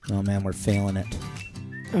Oh, man, we're feeling it.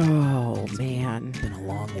 Oh, man. It's been a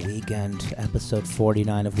long weekend. Episode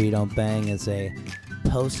 49 of We Don't Bang is a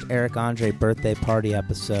post-Eric Andre birthday party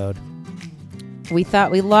episode. We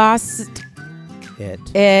thought we lost it.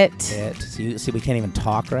 So you see, we can't even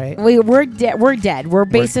talk, right? We're dead. We're dead. We're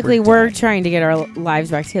basically dead. trying to get our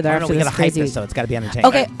lives back together after we this gotta crazy. hype this, so it's got to be entertaining.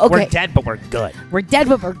 Okay. We're dead, but we're good. We're dead,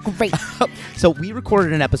 but we're great. So we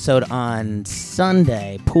recorded an episode on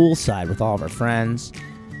Sunday, poolside, with all of our friends.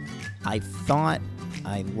 I thought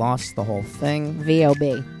I lost the whole thing,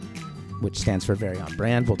 VOB. which stands for very on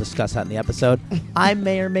brand. We'll discuss that in the episode. I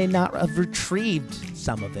may or may not have retrieved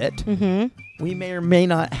some of it. Mm-hmm. We may or may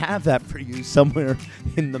not have that for you somewhere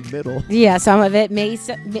in the middle. Yeah, some of it may.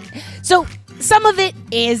 So some of it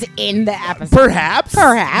is in the episode. Perhaps.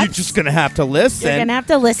 You're just going to have to listen. You're going to have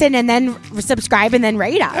to listen and then subscribe and then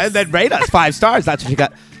rate us. And then rate us 5 stars. That's what you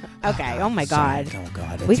got. Okay. Oh, my God. Oh,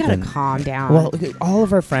 God. We got to calm down. Well, all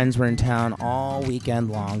of our friends were in town all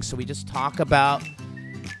weekend long, so we just talk about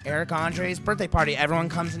Eric Andre's birthday party. Everyone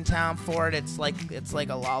comes in town for it. It's like a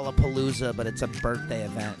Lollapalooza, but it's a birthday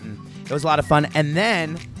event, and it was a lot of fun. And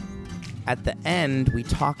then at the end, we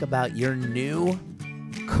talk about your new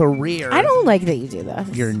career. I don't like that you do this.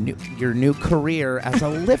 Your new career as a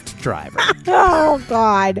Lyft driver. Oh,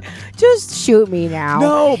 God. Just shoot me now.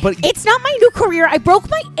 No, but It's not my new career. I broke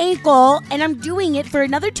my ankle, and I'm doing it for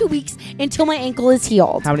another 2 weeks until my ankle is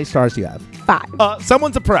healed. how many stars do you have? 5.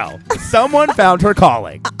 Someone's a pro. Someone found her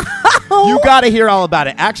calling. You got to hear all about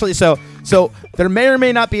it. Actually, so there may or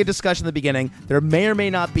may not be a discussion in the beginning. There may or may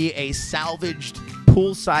not be a salvaged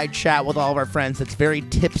poolside chat with all of our friends that's very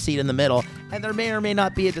tipsy in the middle. And there may or may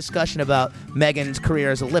not be a discussion about Megan's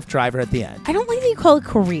career as a Lyft driver at the end. I don't like that you call it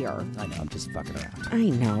career. I know, I'm just fucking around. I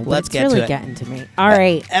know. But Let's it's get really to it. getting to me. All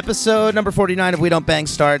right. Episode number 49 of We Don't Bang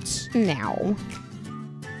starts. Now.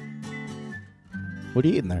 What are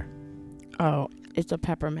you eating there? Oh, it's a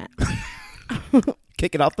peppermint.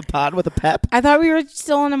 Kicking off the pod with a pep? I thought we were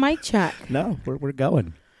still on a mic check. No, we're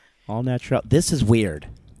going. All natural. This is weird.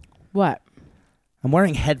 What? I'm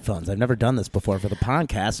wearing headphones. I've never done this before for the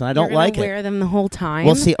podcast, and I You're don't gonna like it. wear them the whole time?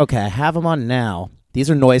 We'll see. Okay, I have them on now. These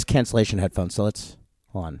are noise cancellation headphones, so let's...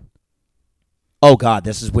 Hold on. Oh, God,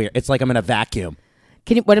 this is weird. It's like I'm in a vacuum.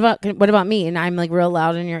 What about me? And I'm like real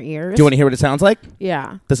loud in your ears? Do you want to hear what it sounds like?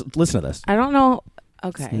 Yeah. Listen to this. I don't know.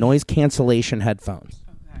 Okay. It's noise cancellation headphones.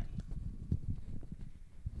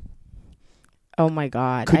 Oh, my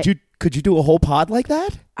God. Could you do a whole pod like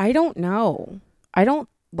that? I don't know. I don't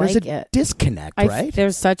There's like a it. disconnect, right?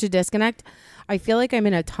 There's such a disconnect. I feel like I'm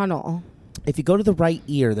in a tunnel. If you go to the right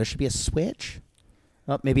ear, there should be a switch.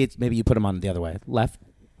 Oh, maybe you put them on the other way. Left.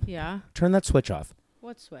 Yeah. Turn that switch off.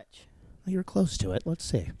 What switch? Oh, you're close to it. Let's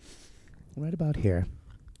see. Right about here.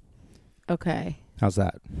 Okay. How's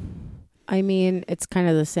that? I mean, it's kind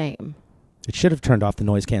of the same. It should have turned off the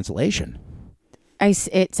noise cancellation.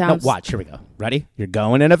 It sounds... No, watch. Here we go. Ready? You're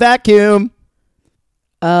going in a vacuum.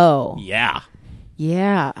 Oh. Yeah.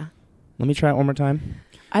 Yeah. Let me try it one more time.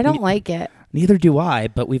 I don't like it. Neither do I,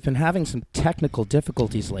 but we've been having some technical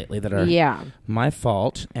difficulties lately that are my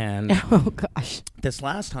fault. And Oh, gosh. this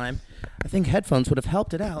last time, I think headphones would have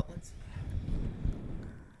helped it out.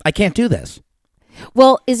 I can't do this.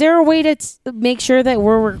 Well, is there a way to make sure that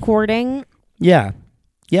we're recording? Yeah.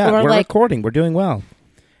 Yeah, Or we're like- recording. We're doing well.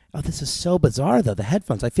 Oh, this is so bizarre, though. The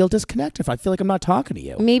headphones. I feel disconnected. I feel like I'm not talking to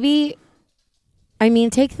you. Maybe, I mean,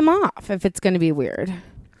 take them off if it's going to be weird.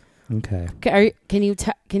 Okay. Can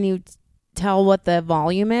you tell what the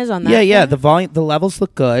volume is on that? Yeah. thing? The levels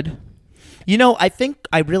look good. You know, I think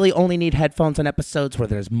I really only need headphones on episodes where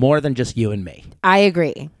there's more than just you and me. I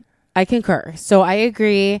agree. I concur. So I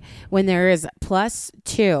agree when there is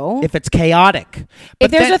 +2. If it's chaotic.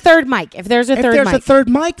 If there's a third mic. If there's a third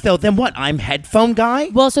mic, though, then what? I'm headphone guy?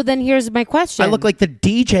 Well, so then here's my question. I look like the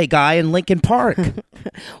DJ guy in Linkin Park.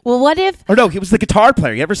 Well, what if... Or no, he was the guitar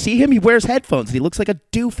player. You ever see him? He wears headphones and he looks like a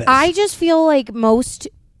doofus. I just feel like most...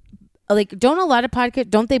 Like, don't a lot of podcasts...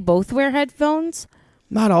 Don't they both wear headphones?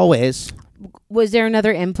 Not always. Was there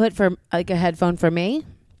another input for, like, a headphone for me?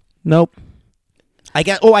 Nope. I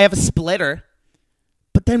have a splitter.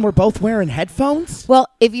 But then we're both wearing headphones? Well,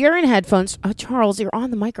 if you're in headphones... Oh, Charles, you're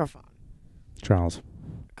on the microphone. Charles.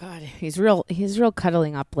 God, he's real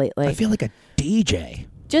cuddling up lately. I feel like a DJ.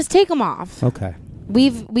 Just take them off. Okay.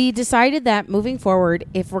 We decided that moving forward,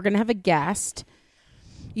 if we're going to have a guest,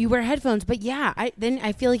 you wear headphones. But yeah, then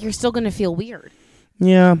I feel like you're still going to feel weird.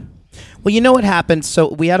 Yeah. Well, you know what happened?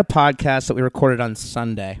 So we had a podcast that we recorded on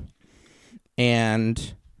Sunday.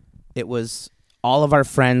 And it was... all of our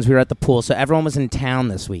friends, we were at the pool, so everyone was in town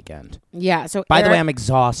this weekend. Yeah. So By the way, I'm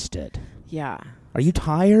exhausted. Yeah. Are you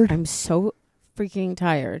tired? I'm so freaking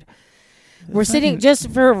tired. We're sitting, just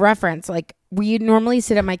for reference, like we normally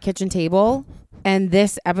sit at my kitchen table, and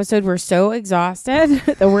this episode we're so exhausted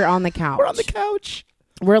that we're on the couch. We're on the couch.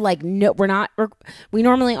 We're like, no, we're not. We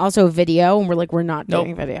normally also video, and we're like, we're not Nope.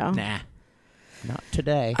 doing video. Nah, not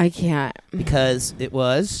today. I can't. Because it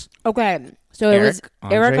was Okay, so it was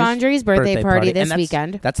Eric Andre's birthday party this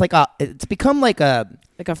weekend. That's like it's become like a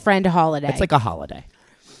friend holiday. It's like a holiday.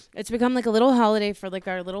 It's become like a little holiday for like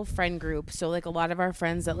our little friend group. So like a lot of our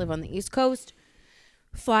friends that live on the East Coast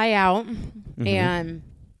fly out and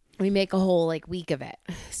we make a whole like week of it.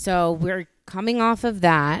 So we're coming off of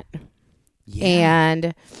that. Yeah.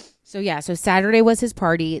 And so Saturday was his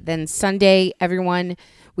party. Then Sunday,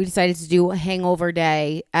 we decided to do a hangover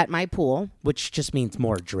day at my pool. Which just means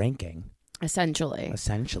more drinking. Essentially.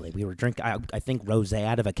 We were drinking, I think, rosé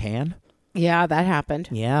out of a can. Yeah, that happened.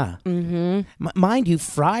 Yeah. Mind you,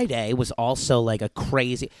 Friday was also like a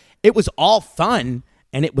crazy... It was all fun,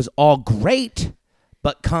 and it was all great,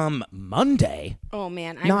 but come Monday... Oh,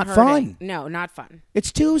 man. I'm not hurting. fun. No, not fun.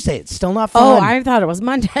 It's Tuesday. It's still not fun. Oh, I thought it was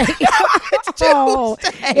Monday. It's Tuesday. Oh,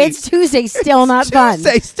 it's Tuesday. Still not fun.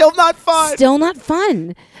 Tuesday. Still not fun. Still not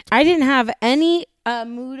fun. I didn't have any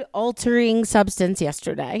mood-altering substance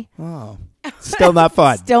yesterday. Oh. Still not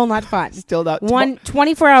fun. Still not fun. Still not...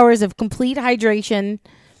 24 hours of complete hydration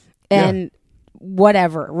and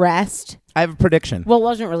whatever, rest. I have a prediction. Well, it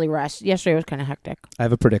wasn't really rest. Yesterday was kind of hectic. I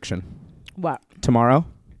have a prediction. What? Tomorrow?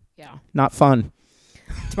 Yeah. Not fun.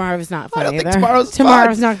 Tomorrow was not I fun don't either. think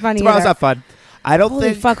tomorrow's not fun Tomorrow's either. not fun. I don't Holy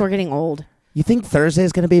think... fuck, we're getting old. You think Thursday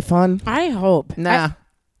is going to be fun? I hope. Nah.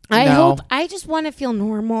 I No. hope. I just want to feel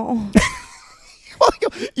normal.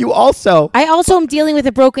 Well, you also... I also am dealing with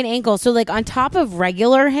a broken ankle. So, like, on top of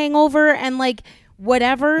regular hangover and, like,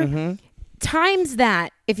 whatever, times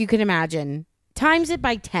that, if you can imagine, times it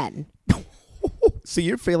by 10. So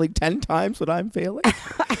you're feeling 10 times what I'm feeling?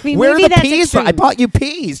 I mean, Where are maybe the that's peas from? extreme. I bought you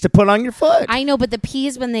peas to put on your foot. I know, but the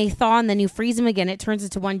peas, when they thaw and then you freeze them again, it turns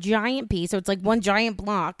into one giant pea. So it's like one giant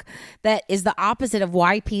block that is the opposite of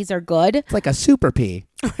why peas are good. It's like a super pea.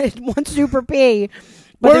 One super pea.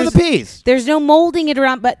 But Where are the peas? There's no molding it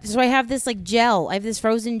around. But so I have this like gel. I have this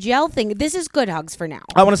frozen gel thing. This is good, Hugs, for now.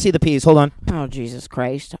 I want to see the peas. Hold on. Oh, Jesus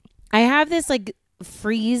Christ. I have this like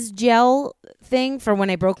freeze gel thing for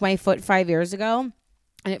when I broke my foot 5 years ago.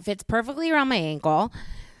 And it fits perfectly around my ankle.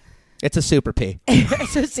 It's a super pea.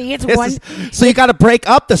 So see, it's one. So you got to break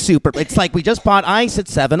up the super. It's like we just bought ice at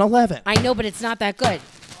 7-Eleven. I know, but it's not that good.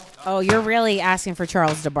 Oh, you're really asking for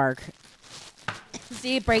Charles to bark.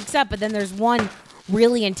 See, it breaks up, but then there's one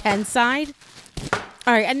really intense side.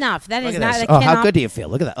 All right, enough. That Look is at not. this. I Oh, how cannot- good do you feel?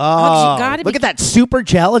 Look at that. Oh, Oh, you gotta look be- at that super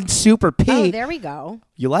gel and super pea. Oh, there we go.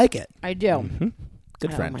 You like it? I do.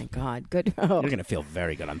 Good friend. Oh my God, good. Oh. You're going to feel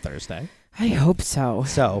very good on Thursday. I hope so.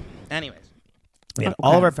 So, anyways, we had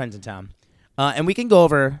all of our friends in town. And we can go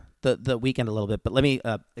over the weekend a little bit, but let me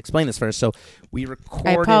explain this first. So we recorded...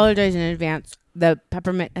 I apologize in advance. The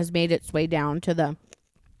peppermint has made its way down to the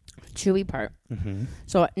chewy part.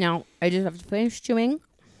 So now I just have to finish chewing,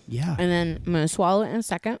 Yeah. and then I'm going to swallow it in a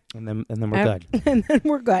second. And then we're good. And then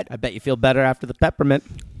we're good. I bet you feel better after the peppermint.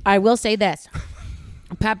 I will say this.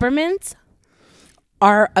 Peppermints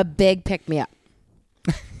are a big pick-me-up.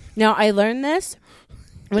 Now, I learned this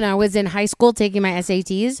when I was in high school taking my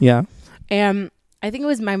SATs. Yeah. And I think it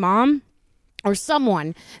was my mom or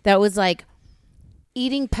someone that was like,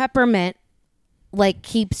 eating peppermint like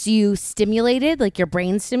keeps you stimulated, like your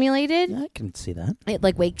brain stimulated. Yeah, I can see that. It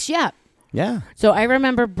like wakes you up. Yeah. So I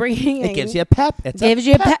remember bringing... It gives you a pep. It's gives a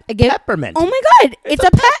you a peppermint. Oh my God. It's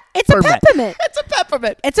a peppermint. It's a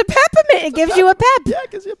peppermint. It's a peppermint. It gives you a pep. Yeah,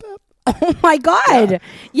 it gives you a pep. Oh my God.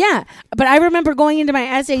 Yeah. But I remember going into my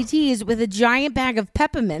SATs with a giant bag of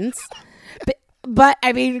peppermints. But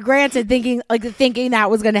I mean, granted, thinking that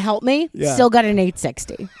was going to help me, still got an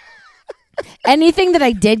 860. Anything that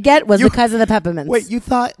I did get was because of the peppermints. Wait, you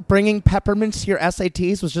thought bringing peppermints to your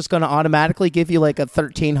SATs was just going to automatically give you like a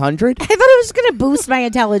 1300? I thought it was going to boost my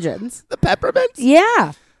intelligence. The peppermints?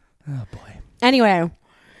 Yeah. Oh, boy. Anyway.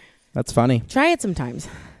 That's funny. Try it sometimes.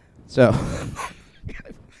 So...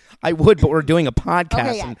 I would, but we're doing a podcast.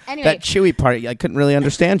 Okay, yeah. And Anyway. that chewy part, I couldn't really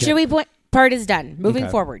understand you. Chewy part is done. Moving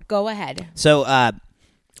Okay. forward. Go ahead. So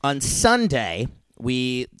on Sunday,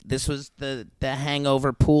 this was the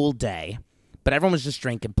hangover pool day, but everyone was just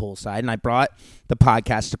drinking poolside, and I brought the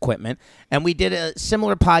podcast equipment, and we did a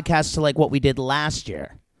similar podcast to like what we did last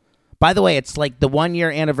year. By the way, it's like the 1-year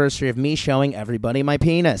anniversary of me showing everybody my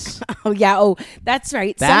penis. Oh, yeah. Oh, that's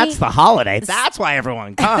right. That's Sunny- the holiday. That's why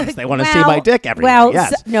everyone comes. They want to see Well, my dick every well, day.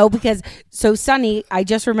 Yes. no, because so Sunny, I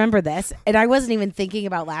just remember this, and I wasn't even thinking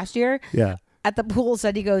about last year. Yeah. at the pool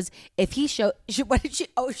said, he goes, if he what did she?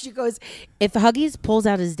 Oh, she goes, if Huggies pulls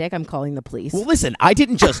out his dick, I'm calling the police. Well, listen, I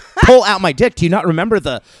didn't just pull out my dick. Do you not remember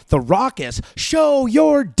the raucous "Show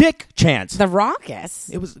Your Dick" chant? The raucous.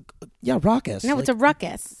 It was, raucous. No, it's a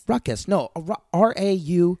ruckus. Ruckus. No,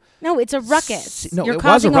 R-A-U. No, it's a ruckus. No, You're it was a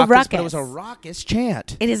causing ruckus, but it was a raucous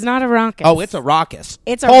chant. It is not a raucous. Oh, it's a raucous.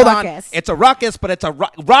 It's a Hold ruckus. on. It's a ruckus, but it's a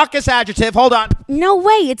raucous adjective. Hold on. No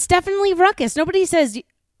way. It's definitely ruckus. Nobody says,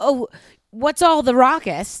 oh, what's all the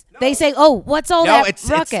raucous? No. They say, oh, what's all that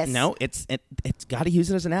ruckus? It's got to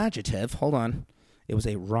use it as an adjective. Hold on. It was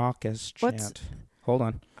a raucous chant. Hold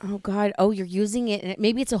on. Oh, God. Oh, you're using it. And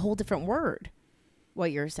maybe it's a whole different word,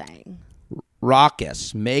 what you're saying.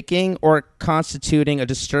 Raucous, making or constituting a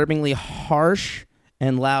disturbingly harsh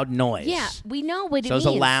and loud noise. Yeah, we know what it means. So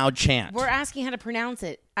it's a loud chant. We're asking how to pronounce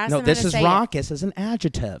it. Ask no, this is raucous as an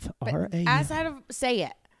adjective. R-A-U. Ask how to say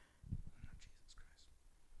it.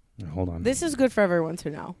 Hold on. This is good for everyone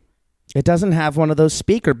to know. It doesn't have one of those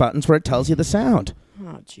speaker buttons where it tells you the sound.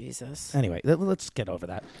 Oh, Jesus. Anyway, let's get over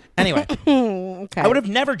that. Anyway. Okay. I would have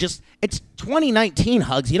never it's 2019,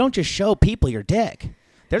 Hugs. You don't just show people your dick.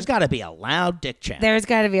 There's got to be a loud dick chant. There's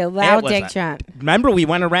got to be a loud dick chant. Remember, we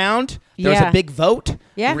went around. There was a big vote.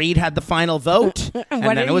 Yeah. Reed had the final vote. And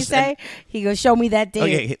what did he say? He goes, show me that dick.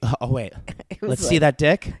 Okay. Oh, wait. Let's see that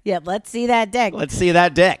dick? Yeah, let's see that dick. Let's see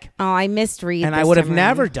that dick. Oh, I missed Reed. And I would have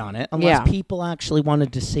never done it unless people actually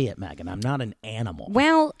wanted to see it, Megan. I'm not an animal.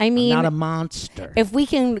 Well, I mean, I'm not a monster. If we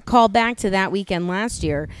can call back to that weekend last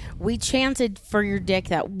year, we chanted for your dick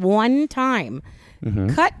that one time.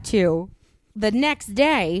 Mm-hmm. Cut to the next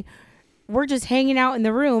day, we're just hanging out in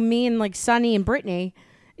the room, me and like Sonny and Brittany,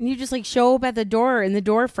 and you just like show up at the door in the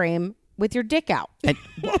door frame with your dick out. And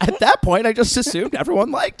at that point, I just assumed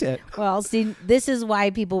everyone liked it. Well, see, this is why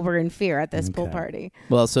people were in fear at this pool party.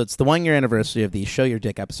 Well, so it's the 1-year anniversary of the Show Your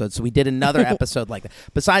Dick episode. So we did another episode like that.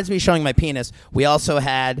 Besides me showing my penis, we also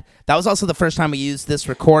that was also the first time we used this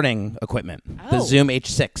recording equipment, the Zoom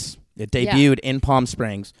H6. It debuted in Palm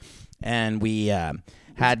Springs, and we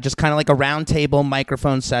had just kind of like a round table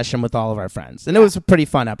microphone session with all of our friends. And it was a pretty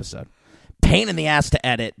fun episode. Pain in the ass to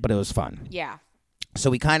edit, but it was fun. Yeah.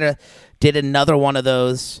 So we kind of did another one of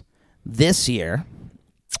those this year.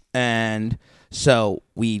 And so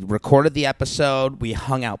we recorded the episode. We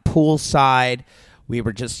hung out poolside. We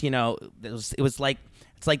were just, it was like,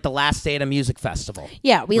 it's like the last day at a music festival.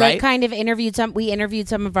 Yeah, we like kind of interviewed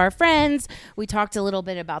some of our friends. We talked a little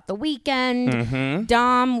bit about the weekend. Mm-hmm.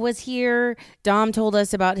 Dom was here. Dom told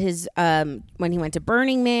us about his when he went to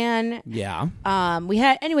Burning Man. Yeah.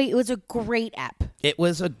 It was a great app. It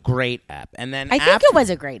was a great app. And then I think it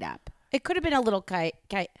was a great app. It could have been a little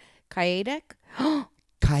chaotic. Chaotic.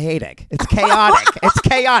 It's chaotic. It's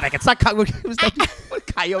chaotic. It's not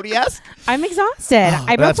coyote-esque. I'm exhausted.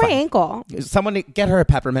 I broke my ankle. Someone get her a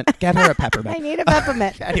peppermint. Get her a peppermint. I need a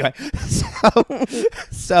peppermint. Anyway,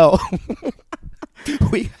 so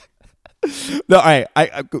we. No, all right.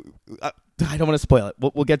 I don't want to spoil it.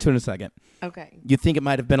 We'll get to it in a second. Okay. You think it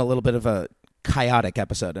might have been a little bit of a chaotic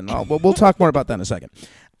episode, and we'll talk more about that in a second.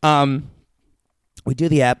 We do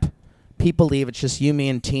the app. People leave. It's just you, me,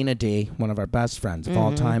 and Tina D, one of our best friends of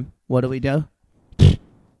all time. What do?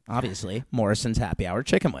 Obviously, Morrison's Happy Hour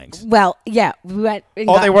chicken wings. Well, yeah. We went they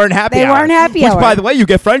weren't happy hour. They weren't happy hour. Which, by the way, you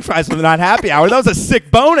get french fries when they're not happy hour. That was a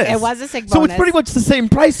sick bonus. It was a sick bonus. So it's pretty much the same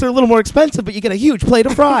price. They're a little more expensive, but you get a huge plate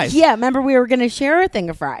of fries. Yeah, remember we were going to share a thing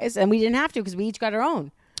of fries, and we didn't have to because we each got our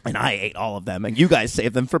own. And I ate all of them, and you guys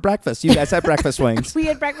saved them for breakfast. You guys had breakfast wings. We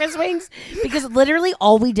had breakfast wings because literally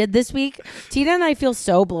all we did this week, Tina and I feel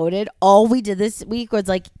so bloated. All we did this week was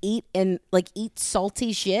eat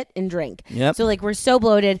salty shit and drink. Yep. So we're so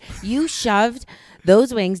bloated. You shoved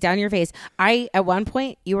those wings down your face. At one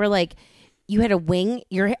point you were like, you had a wing.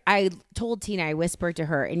 I told Tina, I whispered to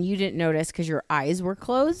her, and you didn't notice because your eyes were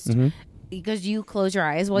closed. Mm-hmm. Because you close your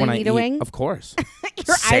eyes when you eat a wing? Of course.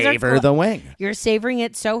 Your Savor the wing. You're savoring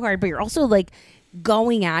it so hard, but you're also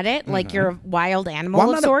going at it like you're a wild animal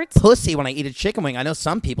of sorts. I'm not a pussy when I eat a chicken wing. I know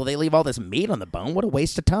some people, they leave all this meat on the bone. What a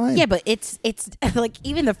waste of time. Yeah, but it's like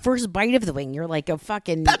even the first bite of the wing, you're like a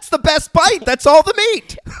fucking... That's the best bite. That's all the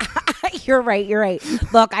meat. You're right.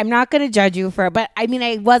 Look, I'm not going to judge you for it, but I mean,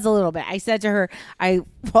 I was a little bit. I said to her,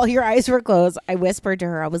 while your eyes were closed, I whispered to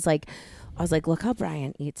her, I was like, look how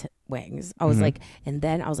Brian eats wings. I was like, and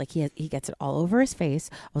then I was like, he gets it all over his face.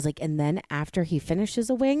 I was like, and then after he finishes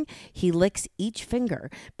a wing, he licks each finger.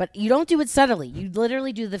 But you don't do it subtly. You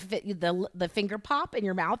literally do the finger pop in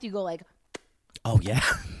your mouth. You go like, oh yeah,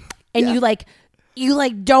 and you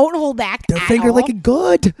don't hold back. They're finger licking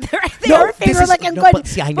good. They're finger licking good. But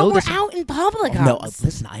see, I know we're out in public. No,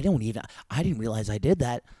 listen, I didn't realize I did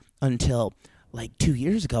that until like 2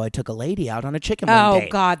 years ago, I took a lady out on a chicken wing date.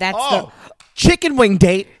 Oh, God, that's chicken wing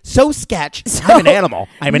date. So sketch. I'm an animal.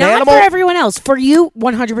 I'm an animal. Not for everyone else. For you,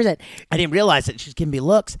 100%. I didn't realize it. She's giving me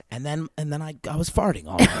looks, and then I was farting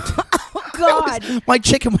all night. God. My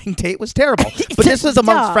chicken wing date was terrible. But this was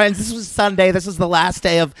amongst friends. This was Sunday. This was the last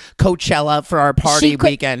day of Coachella for our party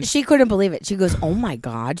weekend. She couldn't believe it. She goes, "Oh my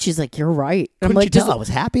God." She's like, "You're right." And I'm like, you tell I was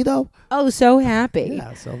happy though? Oh, so happy.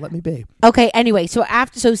 Yeah, so let me be. Okay, anyway, so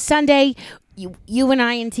Sunday, you and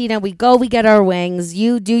I and Tina, we get our wings.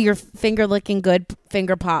 You do your finger licking good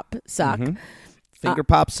finger pop suck. Mm-hmm. Finger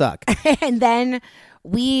pop suck. And then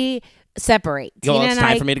we separate. Tina it's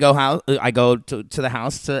time for me to go house. I go to the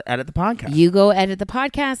house to edit the podcast. You go edit the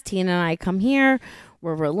podcast. Tina and I come here.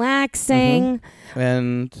 We're relaxing. Mm-hmm.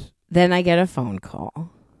 And then I get a phone call.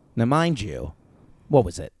 Now, mind you, what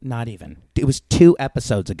was it? Not even. It was 2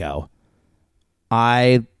 episodes ago.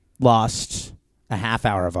 I lost a half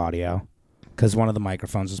hour of audio because one of the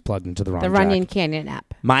microphones was plugged into the wrong jack. Runyon Canyon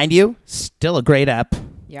app. Mind you, still a great app.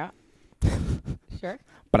 Yeah. Sure.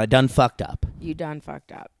 But I done fucked up. You done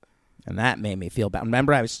fucked up. And that made me feel bad.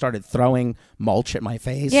 Remember, I started throwing mulch at my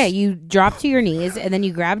face? Yeah, you dropped to your knees, and then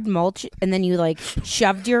you grabbed mulch, and then you, like,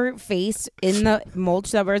 shoved your face in the mulch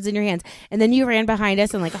that was in your hands. And then you ran behind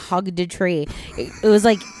us and, like, hugged a tree. It was,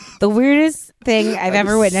 like, the weirdest thing I've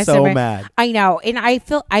ever witnessed. So mad. I know. And I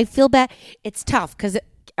feel bad. It's tough because,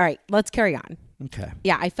 all right, let's carry on. Okay.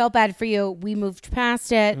 Yeah, I felt bad for you. We moved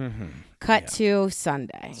past it. Mm-hmm. Cut to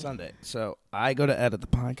Sunday. So I go to edit the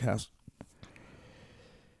podcast.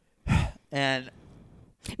 And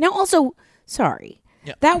now, also, sorry,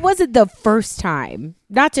 that wasn't the first time.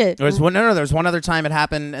 Not to. There was one other time it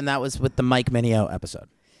happened, and that was with the Mike Mineo episode.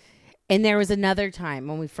 And there was another time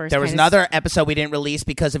when we first. There was another episode we didn't release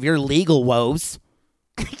because of your legal woes.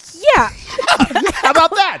 Yeah. How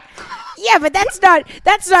about that? Yeah, but that's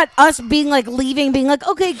not us being like leaving, being like,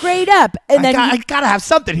 okay, grade up, and then I gotta have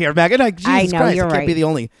something here, Megan. I know Christ, you're I right. can't be the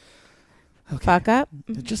only. Okay. Fuck up.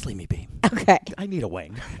 Just leave me be. Okay. I need a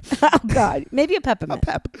wing. Oh God, maybe a peppermint. A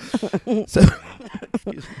pep. So,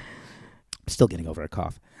 I'm still getting over a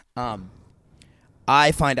cough.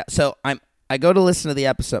 I find out. So I go to listen to the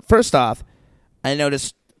episode. First off, I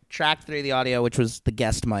noticed track 3 of the audio, which was the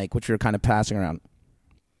guest mic, which we were kind of passing around.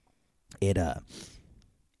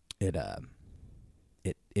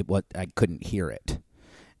 What I couldn't hear it,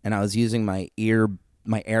 and I was using my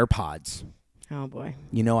AirPods. Oh boy!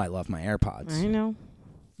 You know I love my AirPods. I know.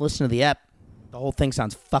 Listen to the app. The whole thing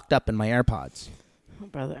sounds fucked up in my AirPods. Oh,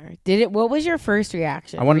 brother, did it? What was your first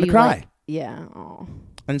reaction? I wanted to cry. Like, yeah. Oh.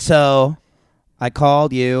 And so, I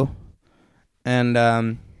called you, and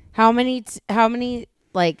how much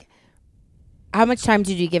time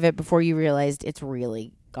did you give it before you realized it's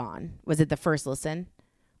really gone? Was it the first listen?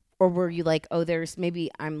 Or were you like, oh,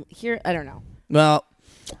 I'm here? I don't know. Well,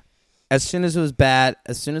 as soon as it was bad,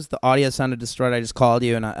 as soon as the audio sounded destroyed, I just called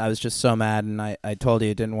you, and I was just so mad, and I told you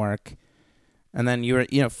it didn't work. And then you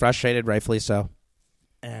were, frustrated, rightfully so.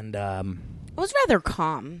 And it was rather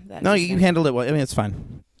calm. No, you handled it well. I mean, it's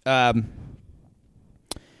fine.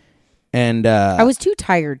 And I was too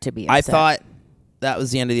tired to be upset. I thought that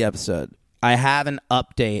was the end of the episode. I have an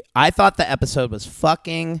update. I thought the episode was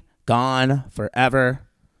fucking gone forever.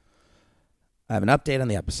 I have an update on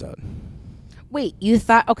the episode. Wait, you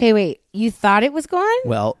thought it was gone?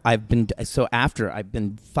 Well, I've been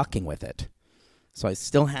fucking with it. So I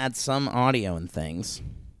still had some audio and things.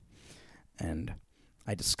 And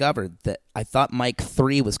I discovered that I thought mic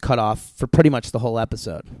 3 was cut off for pretty much the whole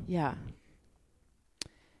episode. Yeah.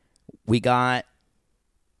 We got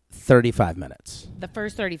 35 minutes. The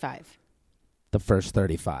first 35.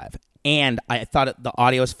 And I thought the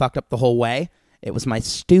audio was fucked up the whole way. It was my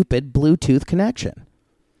stupid Bluetooth connection.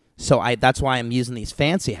 So that's why I'm using these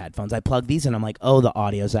fancy headphones. I plug these in. I'm like, oh, the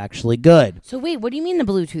audio's actually good. So wait, what do you mean the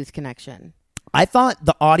Bluetooth connection? I thought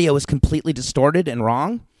the audio was completely distorted and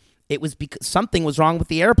wrong. It was because something was wrong with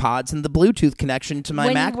the AirPods and the Bluetooth connection to my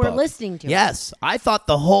MacBook. When you were listening to it. Yes. I thought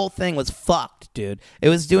the whole thing was fucked, dude. It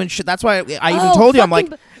was doing shit. That's why I even told you, I'm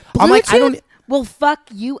like, I don't... will fuck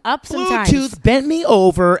you up sometimes. Bluetooth bent me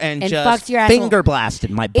over and just finger blasted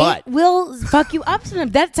my butt. It will fuck you up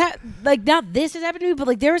sometimes. That's how, now this has happened to me,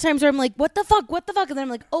 but there were times where I'm like, what the fuck? And then I'm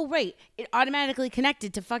like, oh, right. It automatically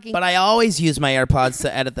connected to fucking... But I always use my AirPods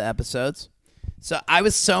to edit the episodes. So I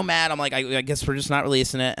was so mad. I'm like, I guess we're just not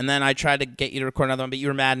releasing it. And then I tried to get you to record another one, but you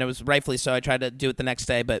were mad, and it was rightfully so. I tried to do it the next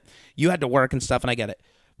day, but you had to work and stuff, and I get it.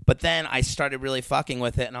 But then I started really fucking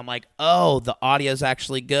with it, and I'm like, oh, the audio's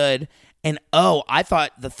actually good. And, I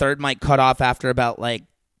thought the third mic cut off after about,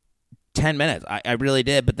 10 minutes. I really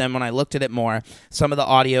did. But then when I looked at it more, some of the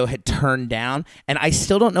audio had turned down, and I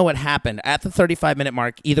still don't know what happened. At the 35-minute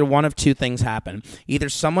mark, either one of two things happened. Either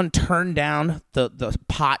someone turned down the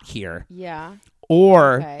pot here. Yeah.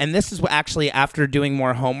 Or, Okay. and this is actually after doing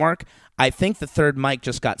more homework, I think the third mic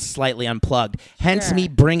just got slightly unplugged. Hence Sure. me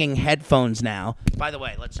bringing headphones now. By the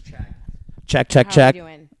way, let's check. Check. How are you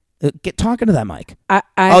doing? Get talking to that mic.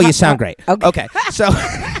 I You sound great. Okay.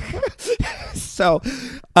 So,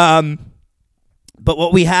 but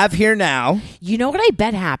what we have here now. You know what I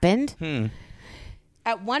bet happened?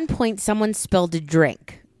 At one point, someone spilled a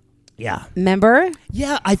drink. Yeah. Remember?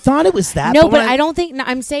 Yeah, I thought it was that. No, but I don't think. No,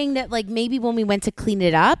 I'm saying that like maybe when we went to clean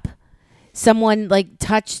it up, someone like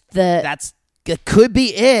touched the. It could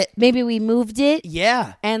be it. Maybe we moved it.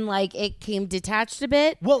 Yeah. And like it came detached a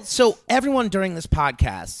bit. Well, so everyone during this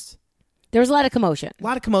podcast, There was a lot of commotion.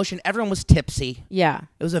 Everyone was tipsy. Yeah.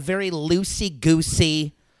 It was a very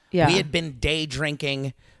loosey-goosey, Yeah. we had been day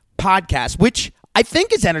drinking podcast, which I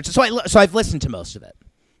think is entertaining. So I've listened to most of it.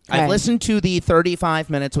 Okay. I've listened to the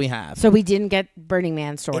 35 minutes we have. So we didn't get Burning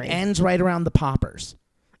Man story. It ends right around the poppers.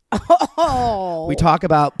 Oh. We talk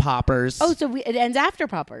about poppers. Oh, so it ends after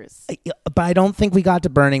poppers. But I don't think we got to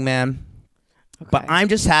Burning Man. Okay. But I'm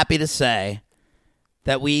just happy to say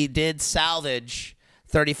that we did salvage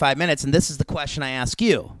 35 minutes. And this is the question I ask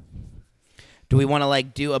you. Do we want to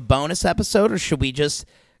like do a bonus episode, or should we just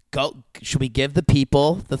should we give the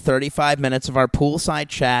people the 35 minutes of our poolside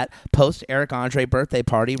chat post Eric Andre birthday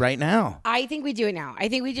party right now? I think we do it now. I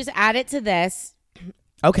think we just add it to this.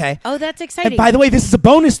 Okay. Oh, that's exciting. And by the way, this is a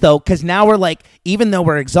bonus though, because now we're like, even though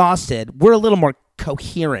we're exhausted, we're a little more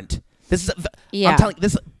coherent. This is, Yeah. I'm telling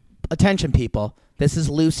this. Attention, people. This is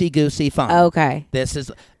loosey goosey fun. Okay. This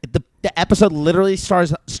is the episode. Literally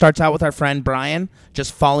starts out with our friend Brian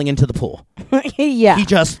just falling into the pool. Yeah. He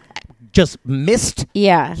just missed.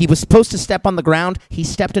 Yeah. He was supposed to step on the ground. He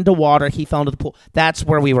stepped into water. He fell into the pool. That's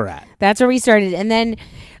where we were at. That's where we started. And then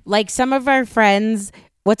like some of our friends,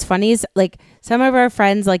 what's funny is like some of our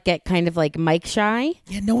friends like get kind of like mic shy.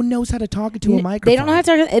 Yeah, no one knows how to talk into a microphone. They don't know how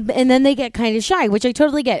to talk, and then they get kind of shy, which I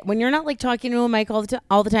totally get. When you're not like talking to a mic all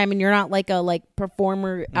the time, and you're not like a like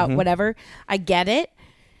performer out whatever, I get it.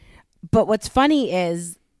 But what's funny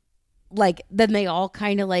is like then they all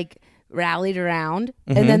kind of like rallied around,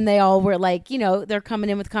 and then they all were like, you know, they're coming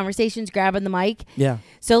in with conversations, grabbing the mic. Yeah.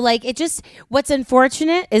 So like it just, what's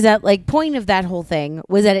unfortunate is that like point of that whole thing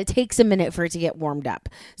was that it takes a minute for it to get warmed up.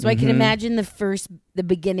 So I can imagine the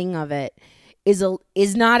beginning of it is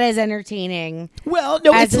not as entertaining. Well,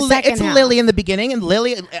 no, as the second it's half. Lily in the beginning, and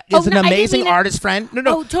Lily is Oh, an no, I didn't amazing mean it- artist friend. No,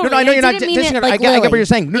 Oh, totally. no, I know I you're not didn't mean it dissing her. like I get what Lily. you're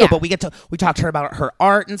saying. No, Yeah. but we talked to her about her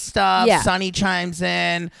art and stuff. Yeah. Sunny chimes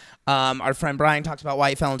in. Our friend Brian talks about why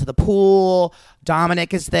he fell into the pool.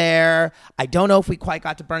 Dominic is there. I don't know if we quite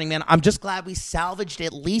got to Burning Man. I'm just glad we salvaged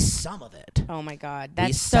at least some of it. Oh my God. We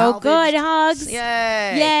That's so good. salvaged- Hugs.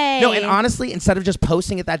 Yay. Yay. No, and honestly, instead of just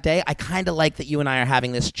posting it that day, I kind of like that you and I are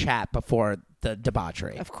having this chat before the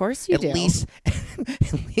debauchery. Of course you at do. least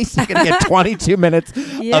you're going to get 22 minutes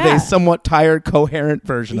of Yeah. a somewhat tired, coherent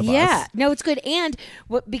version of Yeah. us. No, it's good. And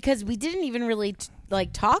because we didn't even really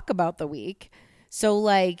like talk about the week. So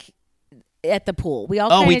like at the pool, we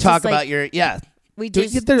all Oh, we kinda talk just, like, about your, yeah. we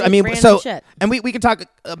Dude, just there- did I mean, random so, shit. and we can talk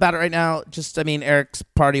about it right now. Just, I mean, Eric's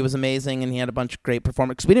party was amazing, and he had a bunch of great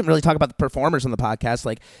performers. Because we didn't really talk about the performers on the podcast.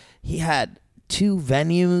 Like, he had 2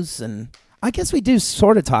 venues, and I guess we do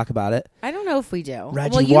sort of talk about it. I don't know if we do.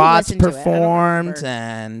 Reggie well, you Watts listened to it. I don't performed, remember.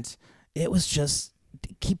 and it was just,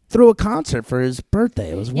 he threw a concert for his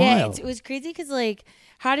birthday. It was Yeah, wild. it was crazy because like,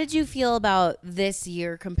 how did you feel about this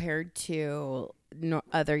year compared to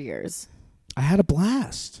other years? I had a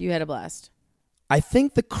blast. You had a blast. I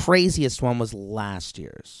think the craziest one was last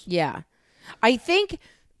year's. Yeah, I think.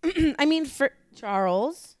 I mean, for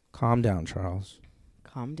Charles, Calm down, Charles.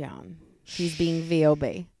 calm down. He's being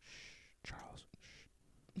VOB. Charles.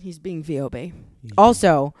 He's being VOB.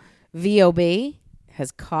 Also, VOB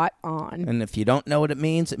has caught on. And if you don't know what it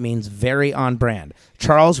means very on brand.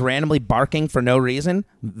 Charles randomly barking for no reason,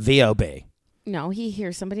 VOB. No, he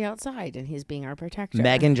hears somebody outside and he's being our protector.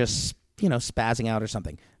 Megan just, spazzing out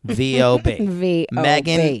me VOB. VOB.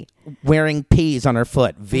 Megan wearing peas on her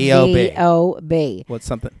foot, VOB. VOB. What's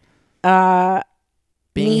something? Me-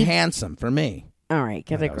 Being handsome for me. All right,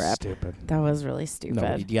 get a That was grip. stupid. That was really No,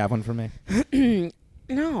 stupid. do you have one for me?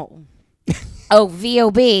 No. Oh,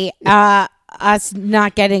 VOB. Us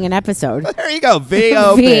not getting an episode. There you go,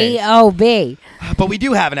 VOB. VOB. But we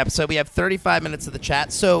do have an episode. We have 35 minutes of the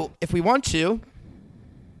chat. So if we want to,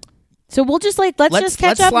 So we'll just let's just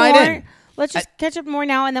catch let's up slide more. in. Let's just catch up more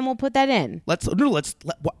now, and then we'll put that in.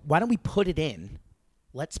 why don't we put it in?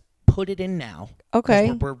 Let's put it in now.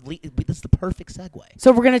 Okay. This is the perfect segue.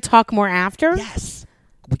 So we're going to talk more after? Yes.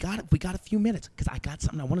 We got a few minutes because I got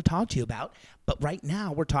something I want to talk to you about. But right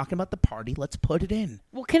now we're talking about the party. Let's put it in.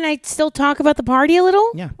 Well, can I still talk about the party a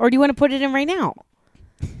little? Yeah. Or do you want to put it in right now?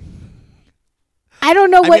 I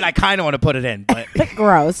don't know what. I mean, I kind of want to put it in, but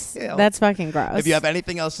gross. You know, that's fucking gross. If you have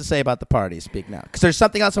anything else to say about the party, speak now. Because there's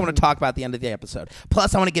something else I want to talk about at the end of the episode.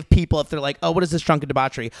 Plus, I want to give people, if they're like, "Oh, what is this drunken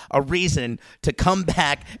debauchery?" a reason to come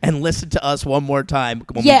back and listen to us one more time.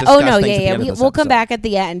 When we discuss things at the end of this We'll come episode. back at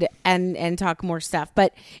the end and talk more stuff.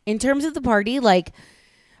 But in terms of the party, like,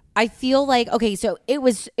 I feel like, okay, so it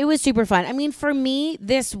was super fun. I mean, for me,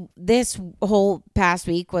 this whole past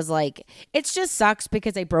week was like, it just sucks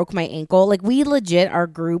because I broke my ankle. Like, we legit, our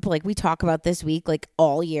group, like, we talk about this week, like,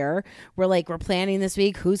 all year. We're like, we're planning this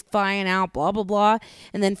week, who's flying out, blah, blah, blah.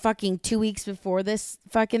 And then fucking 2 weeks before this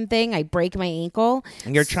fucking thing, I break my ankle.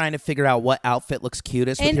 And you're trying to figure out what outfit looks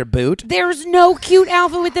cutest with your boot. There's no cute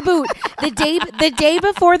outfit with the boot. The day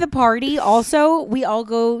before the party, also, we all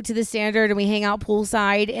go to the Standard and we hang out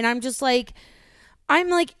poolside. And I'm just like, I'm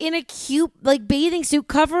like in a cute like bathing suit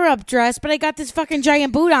cover up dress, but I got this fucking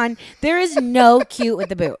giant boot on. There is no cute with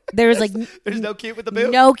the boot. There's no cute with the boot.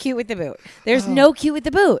 No cute with the boot. There's no cute with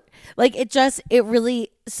the boot. Like it really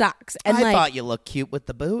sucks. And I like, thought you looked cute with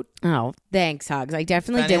the boot. Oh, thanks, Hugs. I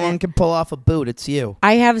definitely If anyone didn't. can pull off a boot, it's you.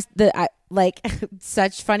 I have like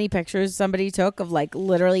such funny pictures somebody took of like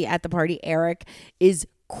literally at the party. Eric is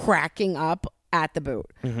cracking up at the boot.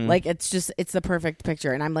 Mm-hmm. Like it's the perfect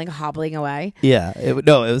picture, and I'm like hobbling away. Yeah, it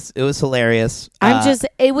was hilarious.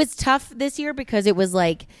 It was tough this year because it was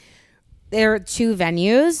like there are two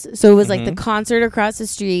venues, so it was like the concert across the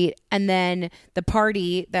street and then the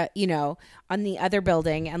party that on the other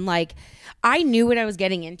building. And like I knew what I was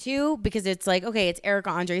getting into because it's like, okay, it's Eric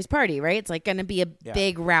Andre's party, right? It's like gonna be a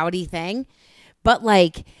big rowdy thing, but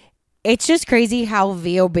like it's just crazy how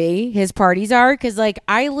VOB his parties are because, like,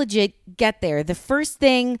 I legit get there. The first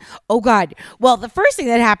thing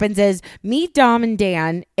that happens is me, Dom, and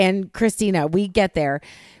Dan, and Christina, we get there.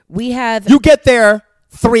 You get there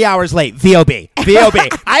 3 hours late. VOB.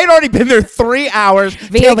 I had already been there 3 hours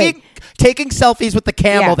taking selfies with the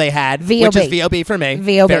camel they had, which is VOB for me.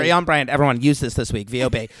 VOB. Very on brand. Everyone use this week.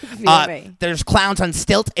 VOB. VOB. There's clowns on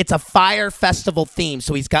stilts. It's a fire festival theme.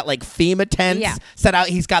 So he's got like FEMA tents set out.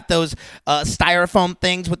 He's got those styrofoam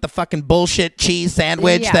things with the fucking bullshit cheese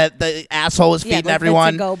sandwich that the asshole is feeding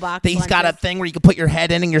everyone. He's got a thing where you can put your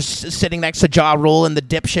head in and you're sitting next to Ja Rule and the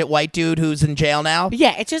dipshit white dude who's in jail now.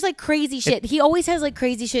 Yeah, it's just like crazy shit. He always has like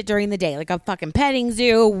crazy shit during the day, like a fucking petting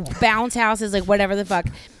zoo, bounce houses, like whatever the fuck.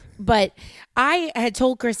 But I had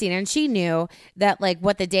told Christina, and she knew that like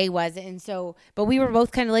what the day was, and so, but we were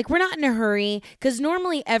both kind of like, we're not in a hurry, because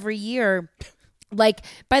normally every year, like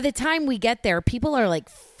by the time we get there, people are like,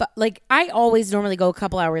 I always normally go a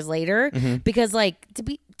couple hours later because like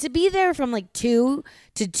to be there from like 2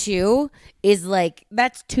 to 2 is like,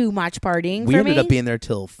 that's too much partying for me. We ended up being there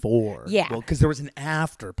till 4. Yeah. Well, because there was an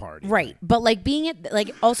after party. Right. But like being at,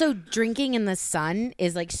 like also drinking in the sun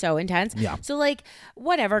is like so intense. Yeah. So like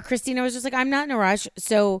whatever. Christina was just like, I'm not in a rush.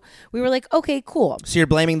 So we were like, okay, cool. So you're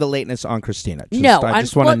blaming the lateness on Christina. I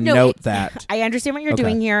just want to note that. I understand what you're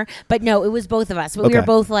doing here, but no, it was both of us. But we were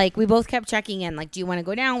both like, we both kept checking in. Like, do you want to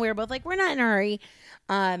go down? We were both like, we're not in a hurry.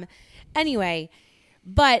 Anyway,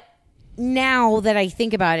 but now that I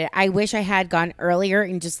think about it, I wish I had gone earlier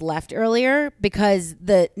and just left earlier because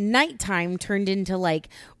the nighttime turned into like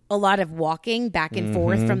a lot of walking back and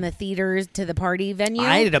forth from the theaters to the party venue.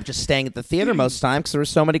 I ended up just staying at the theater most time because there were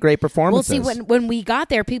so many great performances. Well, see, when we got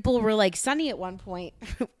there, people were like, Sunny at one point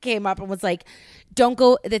came up and was like, don't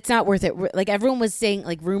go, it's not worth it. Like everyone was saying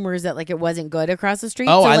like rumors that like it wasn't good across the street.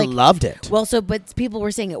 Oh, so, I like, loved it. Well, but people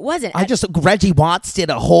were saying it wasn't. Reggie Watts did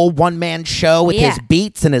a whole one-man show with his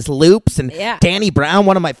beats and his loops, and Danny Brown,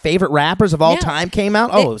 one of my favorite rappers of all time, came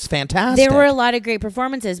out. It was fantastic. There were a lot of great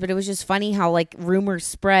performances, but it was just funny how like rumors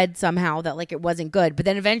spread somehow that like it wasn't good. But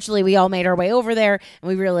then eventually we all made our way over there and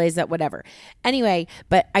we realized that whatever. Anyway,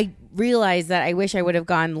 but I realized that I wish I would have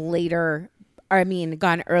gone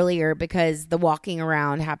earlier because the walking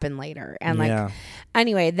around happened later. And like,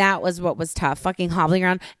 anyway, that was what was tough. Fucking hobbling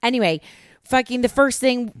around. Anyway, fucking the first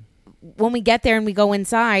thing when we get there and we go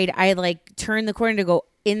inside, I like turn the corner to go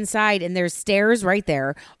inside and there's stairs right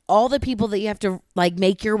there. All the people that you have to like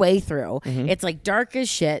make your way through. It's like dark as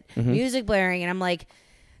shit, music blaring. And I'm like,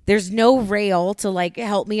 there's no rail to like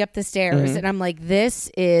help me up the stairs. And I'm like, this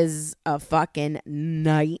is a fucking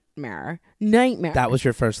nightmare. That was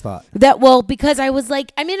your first thought. Because I was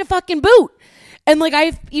like, I'm in a fucking boot. And like,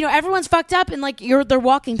 everyone's fucked up and like they're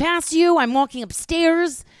walking past you. I'm walking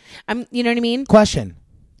upstairs. You know what I mean? Question.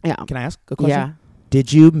 Yeah. Can I ask a question? Yeah.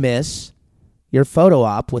 Did you miss your photo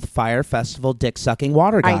op with Fire Festival dick sucking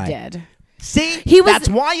water guy? I did. See, that's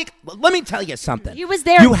why you. Let me tell you something. He was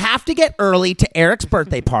there. You have to get early to Eric's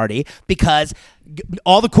birthday party because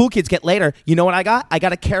all the cool kids get later. You know what I got? I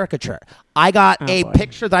got a caricature. I got a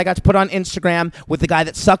picture that I got to put on Instagram with the guy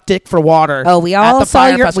that sucked dick for water. Oh, we all saw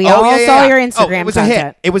your Instagram. It was a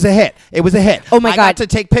hit. It was a hit. It was a hit. Oh my God! I got to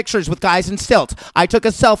take pictures with guys in stilts. I took a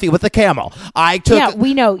selfie with a camel. I took. Yeah,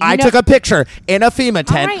 we know. I took a picture in a FEMA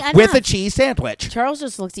tent with a cheese sandwich. Charles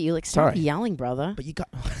just looked at you like, stop yelling, brother. But you got.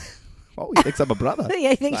 Oh, he thinks I'm a brother. Yeah,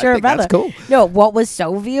 he thinks you're a brother. That's cool. No, what was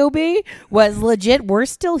so VOB was legit. We're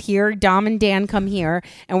still here. Dom and Dan come here,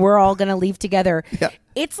 and we're all going to leave together. Yeah.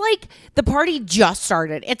 It's like the party just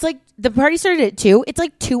started. It's like the party started at 2. It's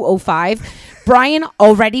like 2:05. Brian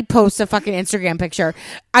already posts a fucking Instagram picture.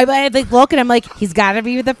 I like look, and I'm like, he's got to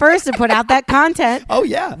be the first to put out that content. Oh,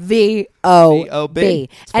 yeah. VOB.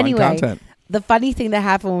 Anyway, content. The funny thing that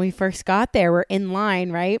happened when we first got there, we're in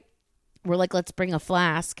line, right? We're like, let's bring a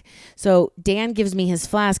flask. So Dan gives me his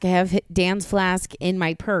flask. I have Dan's flask in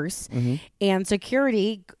my purse. Mm-hmm. And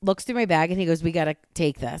security looks through my bag and he goes, we got to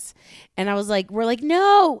take this. And I was like, we're like,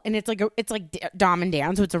 no. And it's like Dom and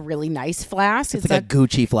Dan. So it's a really nice flask. It's like a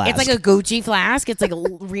Gucci flask. It's like a Gucci flask. It's like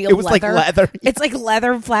a real it was leather. Like leather. It's like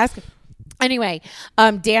leather flask. Anyway,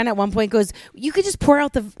 Dan at one point goes, you could just pour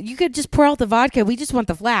out the vodka. We just want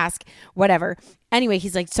the flask, whatever. Anyway,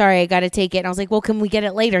 he's like, sorry, I got to take it. And I was like, well, can we get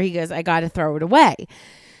it later? He goes, I got to throw it away.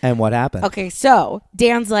 And what happened? Okay, so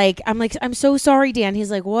Dan's like, I'm so sorry, Dan. He's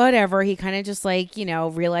like, whatever. He kind of just like,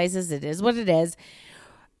 realizes it is what it is.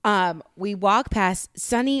 We walk past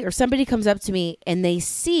Sonny or somebody comes up to me and they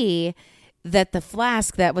see that the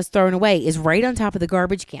flask that was thrown away is right on top of the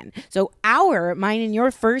garbage can. So mine and your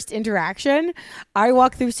first interaction, I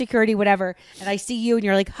walk through security, whatever, and I see you and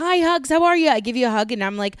you're like, hi, Hugs, how are you? I give you a hug and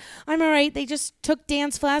I'm like, I'm all right. They just took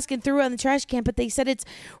Dan's flask and threw it on the trash can, but they said it's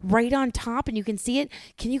right on top and you can see it.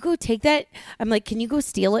 Can you go take that? I'm like, can you go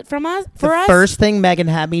steal it from us? The first thing Megan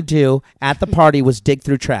had me do at the party was dig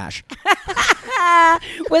through trash.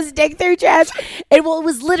 Was dig through trash. It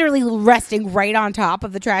was literally resting right on top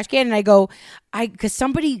of the trash can. And I go, because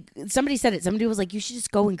somebody said it. Somebody was like, you should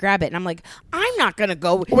just go and grab it. And I'm like, I'm not going to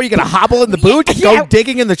go. What, are you going to hobble in the boot and go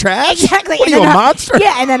digging in the trash? Exactly. What, are you a monster?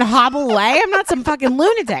 Yeah, and then hobble away. I'm not some fucking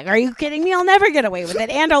lunatic. Are you kidding me? I'll never get away with it.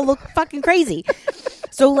 And I'll look fucking crazy.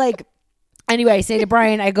 So like, anyway, I say to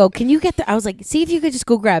Brian, I go, can you get I was like, see if you could just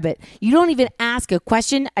go grab it. You don't even ask a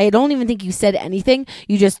question. I don't even think you said anything.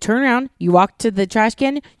 You just turn around, you walk to the trash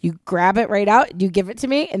can, you grab it right out, you give it to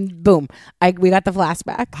me, and boom, we got the flask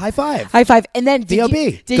back. High five. High five. And then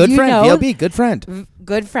VOB. Good friend. VOB. Good friend.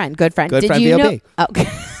 Good friend. Good friend. Good friend. VOB. Okay.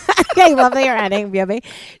 I love that you're adding VOB.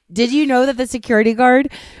 Did you know that the security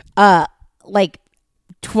guard, like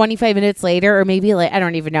 25 minutes later, or maybe like, I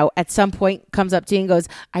don't even know, at some point comes up to you and goes,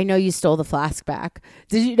 I know you stole the flask back.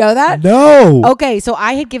 Did you know that? No. Okay, so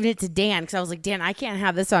I had given it to Dan because I was like, Dan, I can't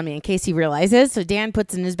have this on me in case he realizes. So Dan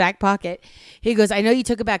puts it in his back pocket. He goes, I know you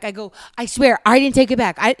took it back. I go, I swear, I didn't take it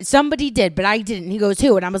back. Somebody did, but I didn't. He goes,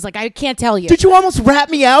 who? And I was like, I can't tell you. Did you almost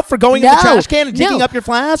rat me out for going in the trash can and digging up your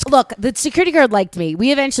flask? Look, the security guard liked me.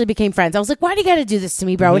 We eventually became friends. I was like, why do you got to do this to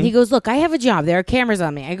me, bro? Mm-hmm. And he goes, look, I have a job. There are cameras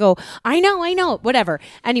on me. I go, I know, whatever.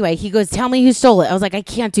 Anyway, he goes, tell me who stole it. I was like, I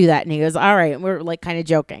can't do that. And he goes, all right. And we're like kind of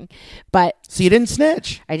joking. But so you didn't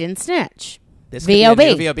snitch? I didn't snitch. This could VOB. Be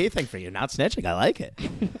a new VOB thing for you. Not snitching. I like it.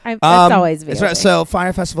 That's always VOB. Right. So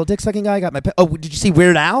Fire Festival dick sucking guy got my. Oh, did you see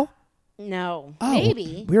Weird Al? No. Oh,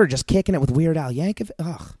 maybe. We were just kicking it with Weird Al Yankovic.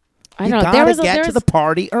 Ugh. I know. You gotta get to the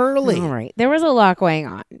party early. All right. There was a lot going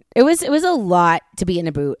on. It was a lot to be in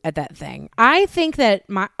a boot at that thing. I think that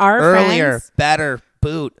our earlier, friends, better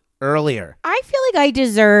boot earlier. I feel like I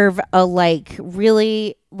deserve a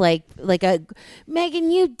really like a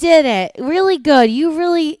Megan, you did it really good. You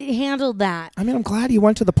really handled that. I mean, I'm glad you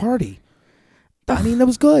went to the party. I mean, it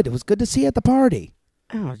was good. It was good to see you at the party.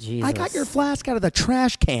 Oh, Jesus. I got your flask out of the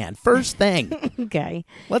trash can. First thing. Okay.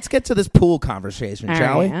 Let's get to this pool conversation,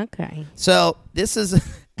 shall we? Okay. So this is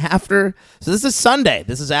this is Sunday.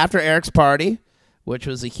 This is after Eric's party, which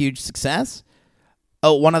was a huge success.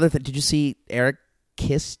 Oh, one other thing. Did you see Eric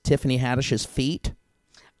kiss Tiffany Haddish's feet?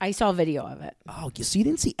 I saw a video of it. Oh, so you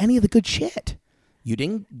didn't see any of the good shit. You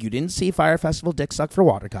didn't see Fire Festival dick suck for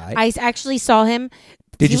water guy. I actually saw him.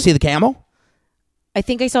 Did you see the camel? I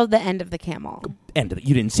think I saw the end of the camel. You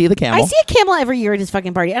didn't see the camel? I see a camel every year at his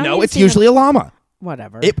fucking party. No, it's usually a llama.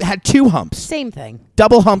 Whatever. It had 2 humps. Same thing.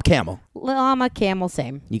 Double hump camel. Llama, camel,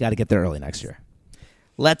 same. You got to get there early next year.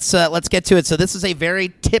 Let's get to it. So this is a very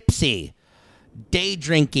tipsy, day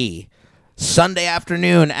drinky, Sunday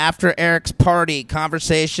afternoon after Eric's party,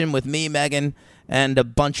 conversation with me, Megan, and a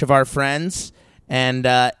bunch of our friends. And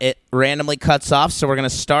it randomly cuts off, so we're going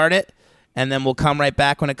to start it, and then we'll come right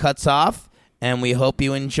back when it cuts off. And we hope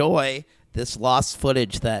you enjoy this lost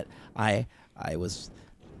footage that I was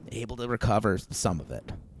able to recover some of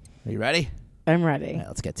it. Are you ready? I'm ready. All right,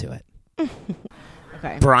 let's get to it.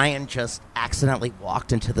 Okay. Brian just accidentally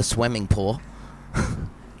walked into the swimming pool.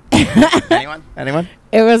 Anyone?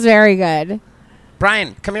 It was very good.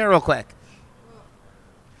 Brian, come here real quick.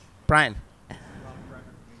 Brian.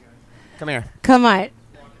 Come here. Come on.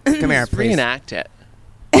 Come here, please. Reenact it.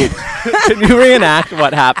 Can you reenact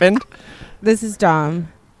what happened? This is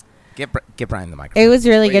Dom. Get Brian the microphone. It was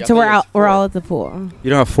really Wait, good. I So thought we're it was all four. at the pool. You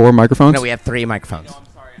don't have 4 microphones? No, we have 3 microphones.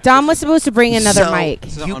 Dom was supposed to bring another So- mic.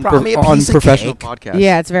 This is You an brought me a piece of unprofessional cake. podcast.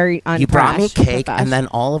 Yeah, it's very You brought me unprofesh- cake, profesh. and then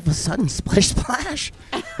all of a sudden, splish splash.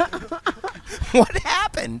 What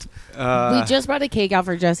happened? we just brought a cake out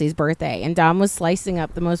for Jesse's birthday, and Dom was slicing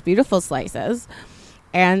up the most beautiful slices.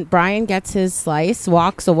 And Brian gets his slice,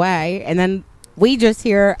 walks away, and then we just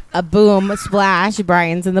hear a boom, splash.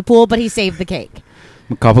 Brian's in the pool, but he saved the cake.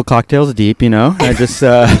 A couple cocktails deep, you know. I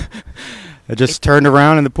just turned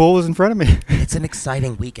around and the pool was in front of me. It's an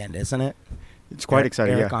exciting weekend, isn't it? It's quite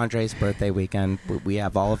exciting, Eric yeah. Andre's birthday weekend. We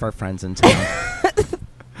have all of our friends in town.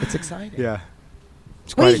 It's exciting. Yeah.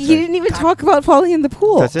 It's quite Wait, he exciting. didn't even talk about falling in the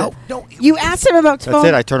pool. That's it. Oh, no. You asked him about That's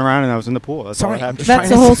it. I turned around and I was in the pool. That's all Sorry, that I'm happened. just That's trying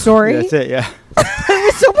the to- whole story. That's it, yeah. It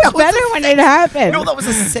was so much better when it happened. No, that was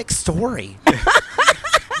a sick story.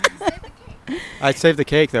 I saved the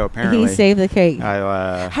cake, though, apparently. He saved the cake.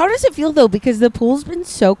 How does it feel though? Because the pool's been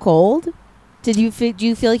so cold. Do you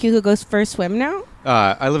feel like you could go for a swim now?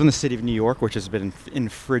 I live in the city of New York, which has been in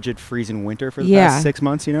frigid, freezing winter for the Yeah. past 6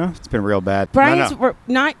 months, you know? It's been real bad. Brian's No.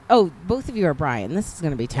 not. Oh, both of you are Brian. This is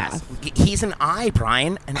gonna be tough. Yes. He's an I,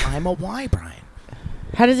 Brian, and I'm a Y, Brian.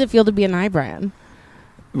 How does it feel to be an I, Brian?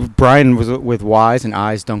 Brian was with Y's, and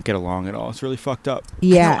I's don't get along at all. It's really fucked up.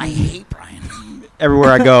 Yeah. I hate Brian.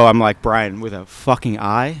 Everywhere I go, I'm like, Brian with a fucking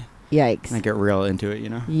I. Yikes. And I get real into it, you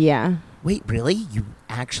know? Yeah. Wait, really? You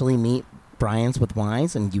actually meet Brian's with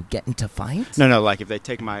Y's and you get into fights? No, like if they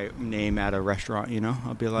take my name at a restaurant, you know,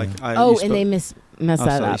 I'll be like, Oh, and they mess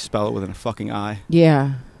that you up. spell it with a fucking I.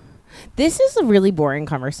 Yeah. This is a really boring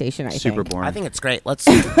conversation. I Super think. boring. I think it's great. Let's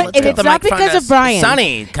And get it's the not microphone because to of Brian.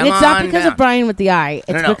 Sonny, come And it's on not because down. of Brian with the I.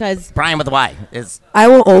 It's No. because Brian with a Y is I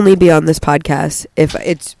will only be on this podcast if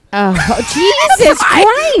it's. oh Jesus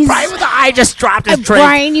Christ! Brian with the I just dropped his drink.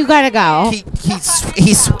 Brian, you gotta go.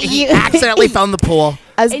 He accidentally found the pool.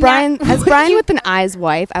 As And Brian, now- as Brian with an I's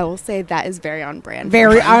wife, I will say that is very on brand. for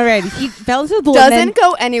Very him. already. He fell into the pool. and Doesn't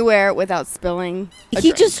go anywhere without spilling. a He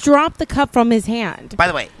drink. just dropped the cup from his hand. By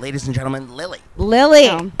the way, ladies and gentlemen, Lily.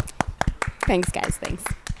 Lily. Thanks, guys. Thanks.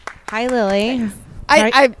 Hi, Lily.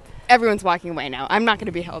 Hi. I everyone's walking away now. I'm not going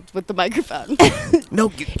to be helped with the microphone. No,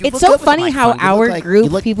 you It's look so good with the funny how microphone. You look our like- group you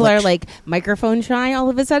look people are like microphone shy all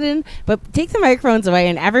of a sudden, but take the microphones away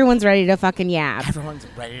and everyone's ready to fucking yap. Everyone's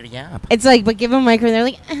ready to yap. It's like, but give them a microphone. They're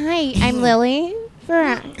like, "Hi, I'm Lily."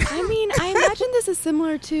 I mean, I imagine this is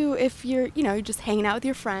similar to if you're just hanging out with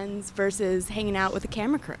your friends versus hanging out with a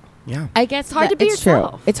camera crew. Yeah. I guess It's hard to be it's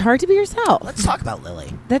yourself. True. It's hard to be yourself. Let's talk about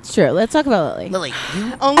Lily. That's true. Let's talk about Lily. Lily,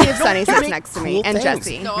 you Only if Sunny you sits make next to cool me and things.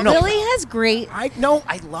 Jesse. No, Lily has great. I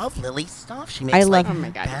love Lily's stuff. She makes I love- like Oh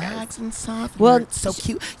my God, you guys. bags and stuff. Well, Well, it's so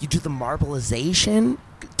cute. You do the marbleization.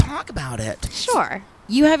 Talk about it. Sure.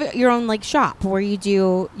 You have your own like shop where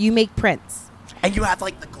you make prints. And you have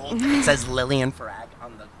like the gold. It says Lillian Farag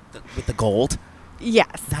on with the gold. Yes.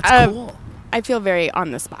 That's cool. I feel very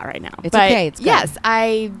on the spot right now. It's but okay, it's good. yes,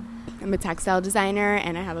 I am a textile designer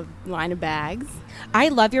and I have a line of bags. I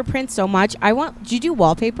love your prints so much. Do you do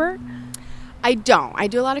wallpaper? I don't. I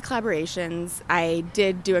do a lot of collaborations. I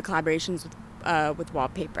did do a collaborations with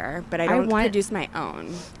wallpaper, but I don't produce my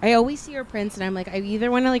own. I always see your prints and I'm like, I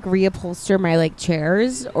either want to like reupholster my like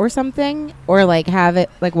chairs or something, or like have it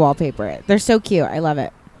like wallpaper it. They're so cute. I love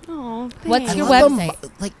it. Oh, What's thanks. your love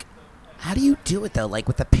website? like, how do you do it though? Like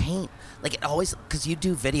with the paint, like it always because you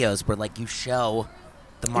do videos where like you show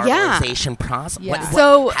the marbleization process. Yeah.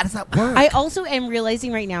 So- how does that work? I also am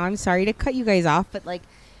realizing right now, I'm sorry to cut you guys off, but like,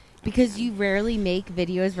 because you rarely make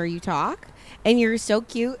videos where you talk and you're so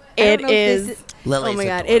cute. I It don't know if this is. Lily's Oh my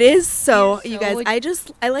god, adorable. it is so. You're You so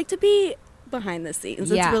guys, I like to be behind the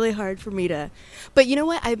scenes. Yeah. It's really hard for me to. But you know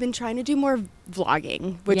what? I've been trying to do more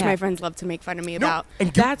vlogging, which Yeah. my friends love to make fun of me No, about.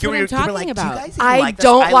 and That's what I'm you were talking like, "Do you about." guys even I like this?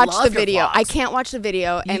 don't I watch love the your video. I vlogs." can't watch the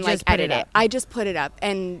video and just like put edit it it. up. I just put it up,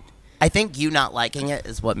 and I think you not liking it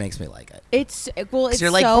is what makes me like it. It's you're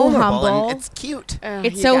like so vulnerable humble. and it's cute.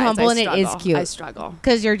 It's so humble and it is cute. I struggle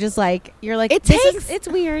because you're like it's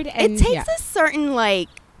weird. And it takes a certain like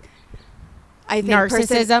I think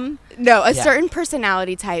narcissism. Certain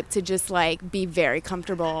personality type to just like be very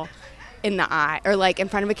comfortable in the eye or like in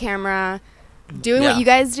front of a camera, doing what you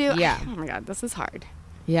guys do. Yeah. Oh my God, this is hard.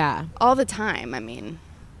 Yeah. All the time. I mean.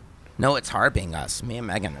 No, it's hard being us, me and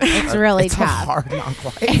Megan. It's really it's tough. A hard knock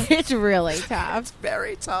life. It's really tough. It's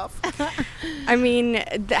very tough. I mean,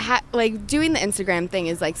 like doing the Instagram thing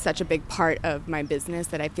is like such a big part of my business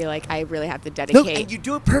that I feel like I really have to dedicate. No, and you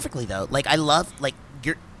do it perfectly though. Like I love like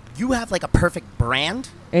you have like a perfect brand.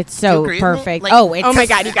 It's so perfect. Like, oh my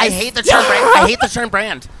God, you guys! I hate the term brand. I hate the term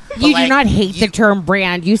brand. You do not hate the term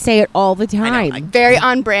brand. You say it all the time. Very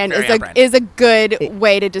on brand is a good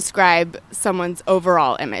way to describe someone's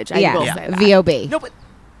overall image. I will say that. VOB. No, but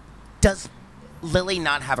does Lily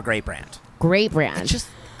not have a great brand? Great brand. It's just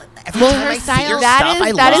her style.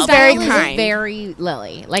 That is very kind. Very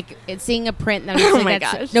Lily. Like it's seeing a print. That oh my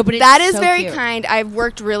gosh! No, but that is so very cute. kind. I've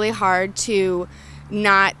worked really hard to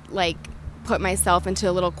not like put myself into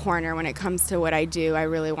a little corner when it comes to what I do. I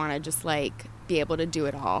really want to just like be able to do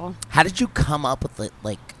it all. How did you come up with it?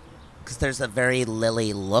 Like, because there's a very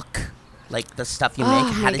Lily look, like the stuff you make.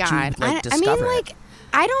 How did you discover it?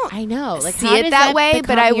 I know, like see it that way,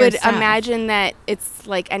 but I would imagine that it's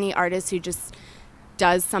like any artist who just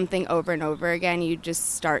does something over and over again. You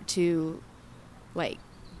just start to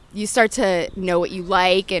know what you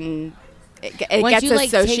like, and it gets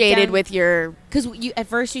associated with your. Because at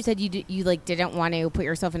first you said you like didn't want to put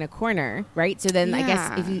yourself in a corner, right? So then I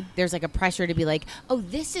guess there's like a pressure to be like, oh,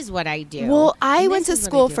 this is what I do. Well, I went to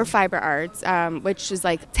school for fiber arts, which is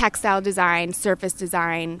like textile design, surface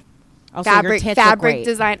design, fabric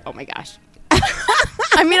design. Oh my gosh.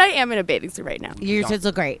 I mean, I am in a bathing suit right now. Your tits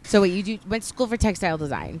look great. So wait, you went to school for textile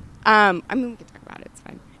design? I mean, we can talk about it. It's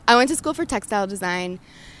fine. I went to school for textile design,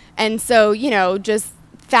 and so just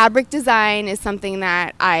fabric design is something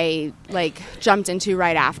that I like jumped into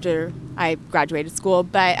right after I graduated school.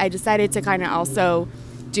 But I decided to kind of also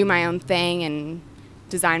do my own thing and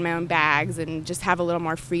design my own bags and just have a little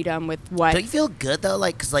more freedom with what. Don't you feel good though?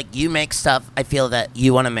 Like, because like you make stuff, I feel that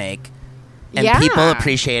you want to make, and people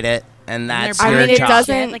appreciate it. And that's your job. It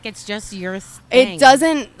doesn't like it's just your thing. It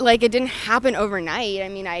doesn't like it didn't happen overnight. I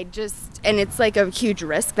mean, and it's like a huge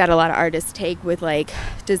risk that a lot of artists take with like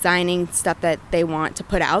designing stuff that they want to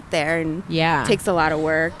put out there, and it takes a lot of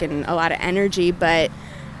work and a lot of energy. But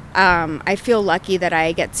I feel lucky that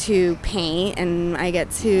I get to paint and I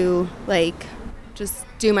get to like just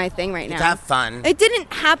do my thing right now. Is that fun? It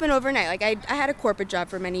didn't happen overnight. Like I had a corporate job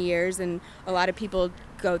for many years, and a lot of people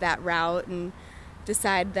go that route and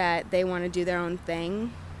decide that they want to do their own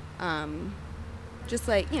thing. Just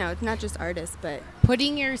like, it's not just artists, but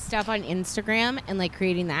putting your stuff on Instagram and like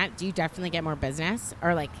creating that, do you definitely get more business?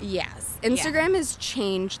 Or like, yes, Instagram has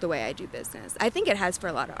changed the way I do business. I think it has for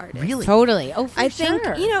a lot of artists. Really? Totally. Oh, for I sure.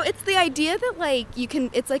 think, it's the idea that like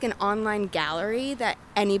it's like an online gallery that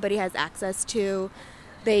anybody has access to.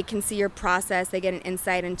 They can see your process. They get an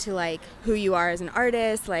insight into like who you are as an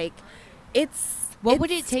artist. Like what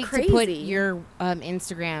would it take crazy to put your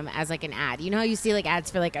Instagram as like an ad? You know how you see like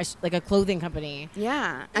ads for like a clothing company?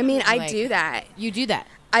 Yeah. I mean, I do that. You do that.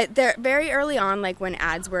 There very early on, like when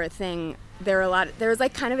ads were a thing, there was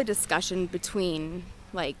like kind of a discussion between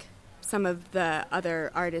like some of the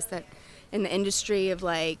other artists that in the industry of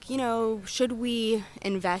like, should we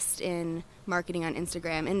invest in marketing on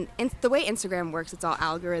Instagram? And the way Instagram works, it's all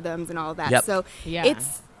algorithms and all that. Yep. So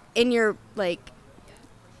it's in your like.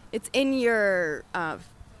 It's in your,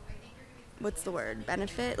 what's the word,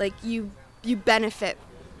 benefit? Like, you benefit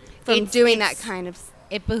from doing that kind of...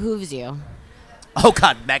 It behooves you. Oh,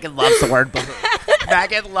 God, Megan loves the word behoove.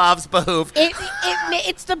 Megan loves behoove.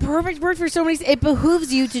 It's the perfect word for so many... It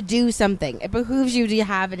behooves you to do something. It behooves you to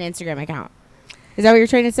have an Instagram account. Is that what you're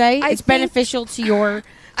trying to say? It's beneficial to your...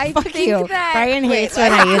 Fuck you. Brian hates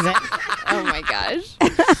when I use it. Oh, my gosh.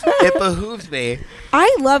 It behooves me.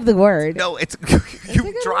 I love the word. No,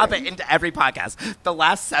 you drop it into every podcast. The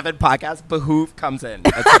last 7 podcasts, behoove comes in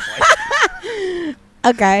at some point.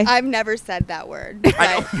 Okay. I've never said that word.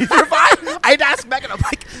 I know. Neither have I. I'd ask Megan. I'm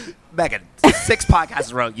like, Megan, 6 podcasts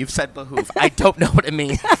in a row, you've said behoove. I don't know what it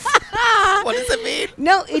means. What does it mean?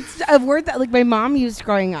 No, it's a word that like my mom used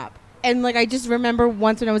growing up. And, like, I just remember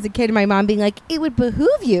once when I was a kid, my mom being like, it would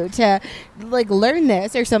behoove you to, like, learn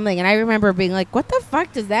this or something. And I remember being like, what the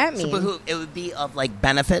fuck does that mean? So behoove, it would be of, like,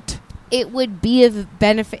 benefit? It would be of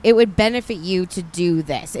benefit. It would benefit you to do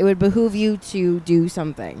this. It would behoove you to do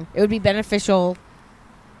something. It would be beneficial.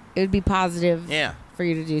 It would be positive for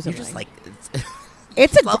you to do something. You're just like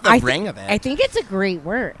it's a love the ring of it. I think it's a great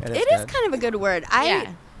word. It is kind of a good word.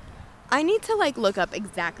 I need to like look up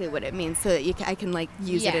exactly what it means so that I can like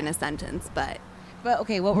use it in a sentence. But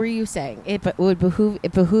okay, what were you saying? It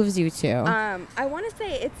behooves you to. I want to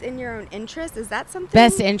say it's in your own interest. Is that something?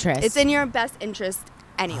 Best interest. It's in your best interest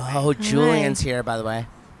anyway. Oh, Julian's here, by the way.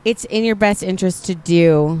 It's in your best interest to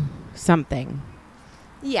do something.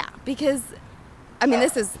 Yeah, because I mean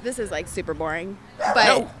this is like super boring. But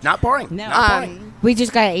No, not boring. No. Not boring. We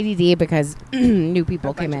just got ADD because new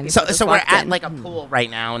people came in. So we're at like a pool right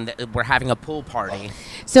now, and we're having a pool party.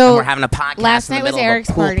 So and we're having a podcast. Last in the night was middle of a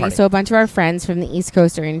Eric's pool party, so a bunch of our friends from the East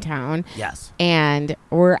Coast are in town. Yes. And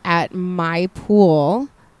we're at my pool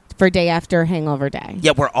for day after hangover day.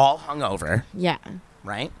 Yeah, we're all hungover, Yeah.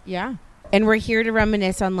 right? Yeah. And we're here to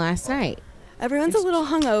reminisce on last night. everyone's a little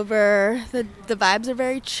hungover. The vibes are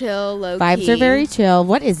very chill, low key. Vibes are very chill.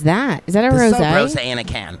 What is that? Is that a This rosé? is a rosé in a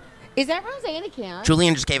can. Is that rosé in a can?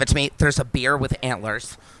 Julian just gave it to me. There's a beer with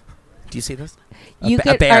antlers. Do you see this? You a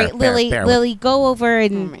could. bear, All right, bear, Lily. bear. Lily, go over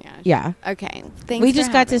and. Oh my gosh. Yeah. Okay. Thanks. We for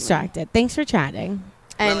just got having me. distracted. Thanks for chatting.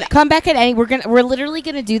 And Lily. Come back at any. We're literally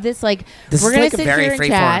gonna do this like This we're is gonna like a sit very here and free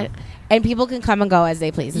chat, form. and people can come and go as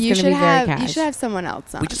they please. It's you gonna should be very have cash. you should have someone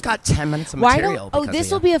else on. We just got 10 minutes of Why material. don't? Oh, because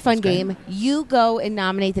this of will you. be a fun It's great. game. You go and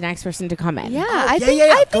nominate the next person to come in. Yeah, Oh, I yeah, think yeah,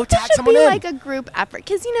 yeah. I Go think this tag should someone be in. like a group effort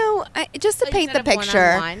because just to Like paint the instead of picture.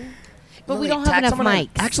 one-on-one. But we Lily, don't have tag enough someone in. mics.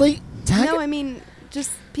 Actually, tag. No, I mean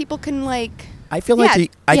just people can like. I feel like Yeah, you.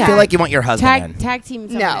 I yeah. feel like you want your husband in. Tag team.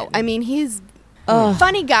 someone No, in. I mean he's Ugh.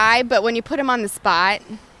 funny guy, but when you put him on the spot,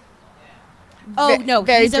 Oh no,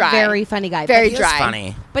 very he's dry. a very funny guy. Very He is dry.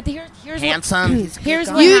 funny, But here's handsome. He's a good Here's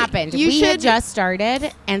guy. what You- happened. you We had should- just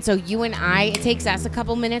started, and so you and I, it takes us a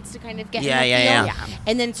couple minutes to kind of get Yeah, in the yeah, feel. yeah.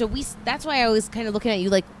 And then so that's why I was kind of looking at you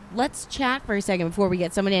like, let's chat for a second before we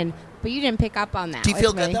get someone in. But you didn't pick up on that. Do you feel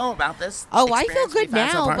It's good really- though about this? Oh, I feel experience good we've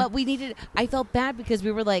had so now, far? but I felt bad because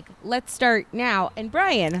we were like, let's start now. And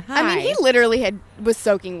Brian, hi. I mean he literally was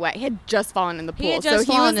soaking wet. He had just fallen in the pool. He had just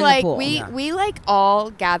so he fallen was in the like pool. we like all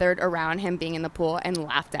gathered around him being in the pool and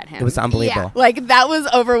laughed at him. It was unbelievable. Yeah, like that was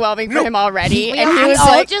overwhelming for him already. we and he was all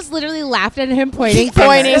like just literally laughed at him pointing He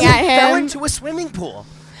pointing fingers. at fell him. into a swimming pool.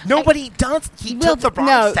 Nobody does. He Well, took the wrong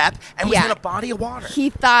no, step and was yeah. in a body of water. He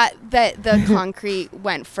thought that the concrete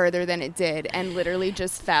went further than it did and literally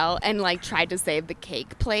just fell and like tried to save the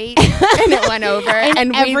cake plate and it went over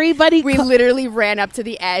And we literally ran up to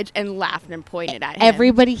the edge and laughed and pointed at him.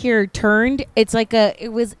 Everybody here turned. It's like a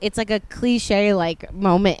cliche like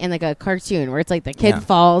moment in like a cartoon where it's like the kid Yeah.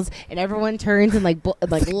 falls and everyone turns and like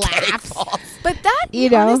laughs. But that You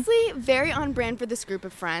know? honestly very on brand for this group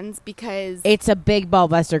of friends because It's a big ball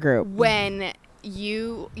buster group. when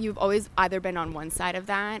you've always either been on one side of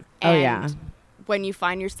that Oh, and yeah. when you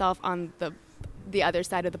find yourself on the other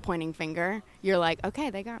side of the pointing finger, you're like, okay,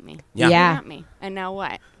 they got me. Yeah. They Yeah. got me. And now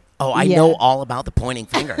what? Oh, I Yeah. know all about the pointing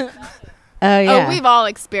finger. Oh yeah. Oh, we've all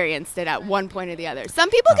experienced it at one point or the other. Some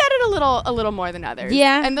people get it a little more than others.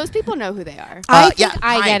 Yeah. And those people know who they are. I think yeah,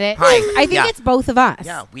 I hi, get it. hi, I think yeah. it's both of us.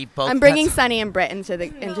 Yeah, we both. I'm bringing that's- Sunny and Britt into the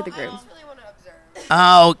group.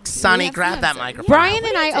 Oh, Sonny, have grab to that answer. microphone. Brian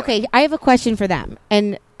and I. Okay, I have a question for them.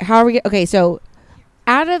 And how are we? Okay, so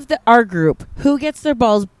out of our group, who gets their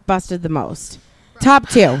balls busted the most? Top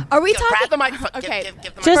two. Are we Grab talking? the microphone. Okay.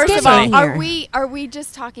 Give the Just microphone get First to of Sonny all, here. are we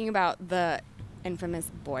just talking about the infamous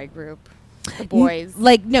boy group? The boys.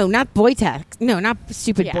 Like no, not boy tech. No, not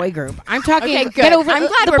stupid Yeah. boy group. I'm talking. Okay, good. Get over. I'm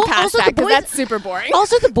glad the we're bo- past also that the because boys- that's super boring.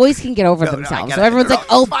 Also, the boys can get over No, I themselves. get So it. everyone's No, like,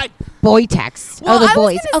 it's "Oh, fine. boy text. Well, oh, the I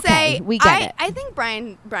boys." was gonna Okay, say, we get it. I think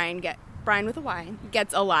Brian with a Y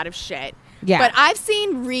gets a lot of shit. Yeah. But I've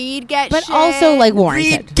seen Reed get But shit. also like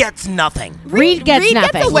warranted. Reed gets nothing. Reed gets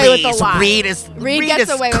nothing. away with a Please, lot. Reed gets is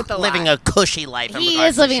away with a living lot. a cushy life. in He regards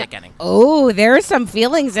is to living. shit getting. Oh, there's some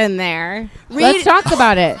feelings in there. Let's Reed- talk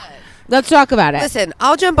about it. Let's talk about it. Listen,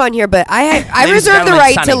 I'll jump on here, but I Ladies and reserve the gentlemen,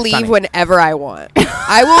 right to Sunny, leave Sunny. whenever I want.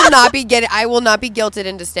 I will not be guilted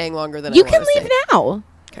into staying longer than You I can want to leave now.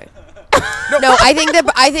 Okay. No, I think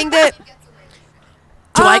that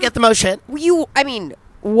Do I get the most shit? you. I mean,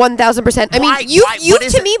 1,000%. I Why? mean, you Why? What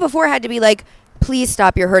is to it? me before had to be like, please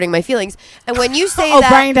stop. You're hurting my feelings. And when you say Oh, that,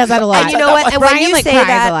 Brian does that a lot. And you know what? And Brian, when you like, say cries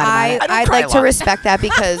that, a lot about it. I don't I'd cry like a to lot. respect that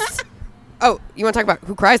because. Oh, you want to talk about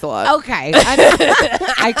who cries a lot? Okay.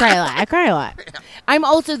 I cry a lot. I'm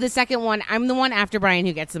also the second one. I'm the one after Brian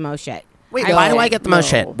who gets the most shit. Wait, I why do will. I get the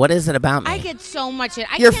most No. shit? What is it about me? I get so much shit.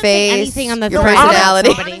 I Your can't say face, anything on the your thread personality.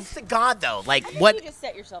 about somebody. Honest to God, though, like what? You just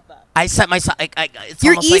set yourself up. I set myself. It's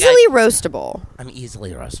You're almost like easily roastable. I'm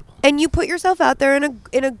easily roastable. And you put yourself out there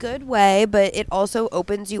in a good way, but it also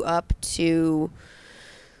opens you up to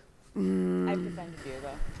I've defended you though,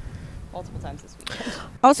 multiple times this weekend.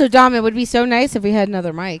 Also, Dom, it would be so nice if we had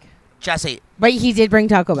another mic. Jesse. But he did bring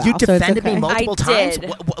Taco Bell. You defended so me multiple times? Did.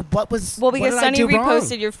 What was... Well, because what did I Sunny do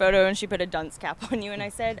reposted wrong? your photo and she put a dunce cap on you, and I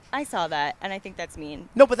said, I saw that, and I think that's mean.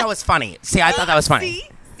 No, but that was funny. See, I thought that was funny.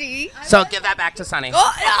 See? So give that back to Sunny.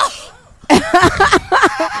 Oh,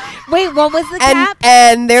 Wait, what was the cap?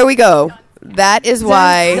 And there we go. That is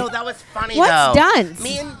why. No, that was funny, What's though. dunce?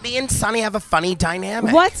 Me and Sunny have a funny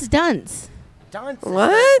dynamic. What's dunce? Dunce?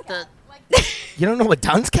 What? You don't know what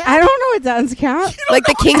dunce cap? I don't know what dunce cap. Like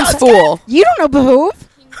the king's fool. You don't know behoof?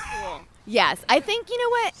 Yes, I think you know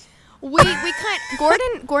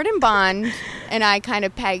what Gordon Bond and I kind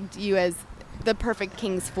of pegged you as the perfect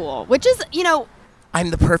king's fool, which is I'm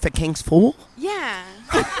the perfect king's fool? yeah.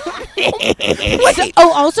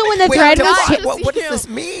 Also when the thread was... What does this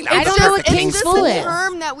mean? I don't know what king's It's fool just is. a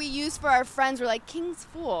term that we use for our friends. We're like king's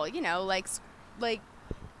fool, like.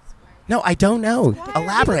 No, I don't know. Squire. We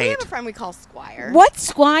Elaborate. have a friend we call Squire. What's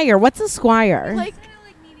squire? What's a squire? Like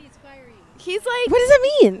he's like What does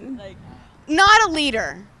it mean? not a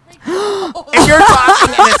leader. If you're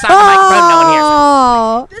talking and it's not the microphone, no one hears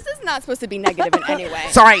Oh, This is not supposed to be negative in any way.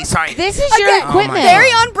 it. Sorry. this is your Again, equipment. Very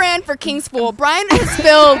on brand for King's Fool. Brian has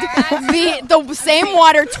spilled the same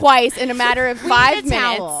water twice in a matter of 5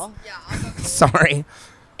 minutes. Sorry.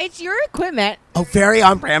 It's your equipment. Oh, very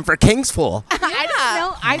on brand for king's fool. I don't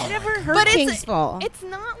know. I've never heard But king's fool. it's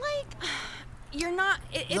not like you're not.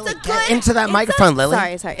 It's Lily, a get good into that it's microphone,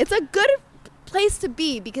 Lily. Sorry. It's a good place to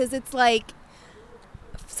be because it's like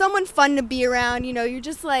someone fun to be around. You're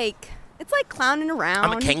just like it's like clowning around.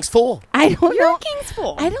 I'm a king's fool. I don't You're know. a King's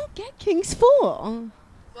Fool. I don't get king's fool.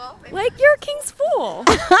 Like you're a King's Fool.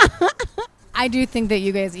 I do think that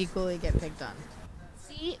you guys equally get picked on.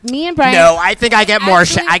 Me and Brian. No, I think I get more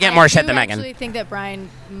shit. Actually, I get more shit do than actually Megan. think that Brian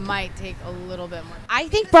might take a little bit more. I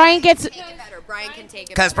think Brian gets. Brian can take it.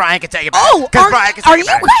 Because Brian can take it back. Oh, 'Cause Brian can take are it you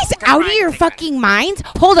back. guys 'Cause out Brian of can your take it back. fucking minds?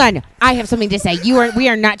 Hold on, I have something to say. We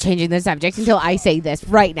are not changing the subject until I say this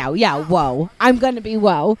right now. Yeah, whoa, I'm gonna be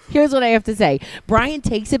whoa. Here's what I have to say. Brian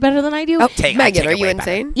takes it better than I do. Oh, I Megan, take are it you way back.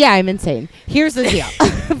 insane? Yeah, I'm insane. Here's the deal.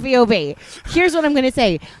 VOB. Here's what I'm going to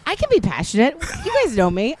say. I can be passionate. You guys know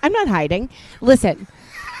me. I'm not hiding. Listen.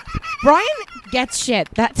 Brian gets shit.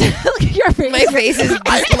 That's look at your face. My face is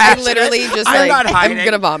passionate. literally just I'm like not I'm hiding.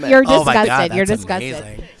 gonna vomit. You're Oh my disgusted. God, You're that's disgusted.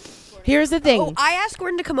 amazing. Here's the thing. Oh, I asked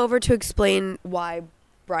Gordon to come over to explain why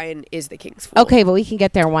Brian is the king's fool. Okay, but we can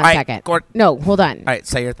get there in 1 All right, second. Gord- No, hold on. All right,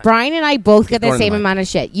 say your thing. Brian and I both get the Gordon same mic. amount of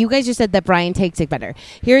shit. You guys just said that Brian takes it better.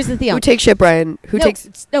 Here's the deal. Who takes shit, Brian? Who no,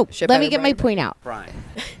 takes no, shit let better, me get my Brian? point out. Brian.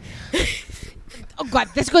 Oh, God,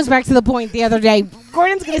 this goes back to the point the other day.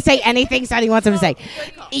 Gordon's going to say anything Sonny wants him to say.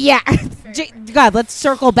 Yeah. God, let's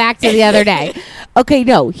circle back to the other day. Okay,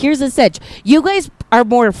 no, here's the sitch. You guys are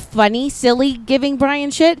more funny, silly giving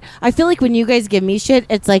Brian shit. I feel like when you guys give me shit,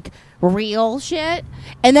 it's like real shit.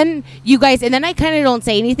 And then you guys, and then I kind of don't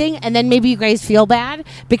say anything. And then maybe you guys feel bad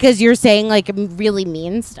because you're saying like really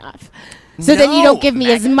mean stuff. So then you No, don't give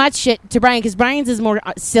me as Megan. much shit to Brian because Brian's is more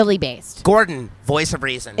silly based. Gordon, voice of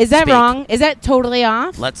reason. Is that Speak. wrong? Is that totally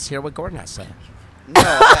off? Let's hear what Gordon has to say. No,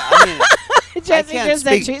 I mean, I Jesse can't just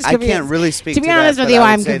said speak. she's I confused. can't really speak To be that, honest with but you, I would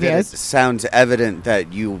I'm say that confused. it sounds evident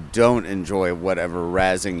that you don't enjoy whatever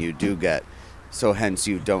razzing you do get, so hence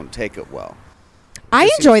you don't take it well. I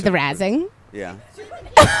Just enjoy seems the to- razzing. Yeah.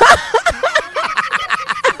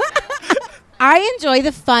 I enjoy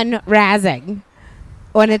the fun razzing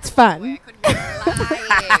when it's fun.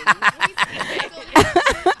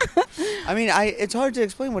 I mean, it's hard to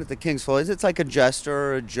explain what the King's Fool is. It's like a jester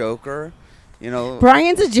or a joker, you know.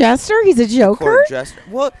 Brian's a jester. He's a joker. court jester.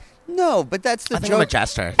 Well, no, but that's the I think joke. I'm a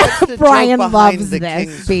jester. That's the Brian joke behind loves the this.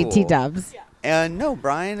 King's BT Fool. Dubs. And no,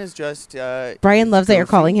 Brian is just. Brian loves that you're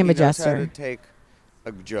goofy. calling him He a knows how jester. to take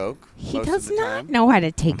a joke. He most does of the not time. know how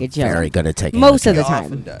to take a joke. Very good at taking Most a of the joke. He time.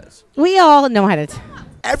 often does. We all know how to.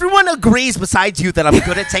 Everyone agrees besides you that I'm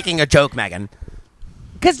good at taking a joke, Megan.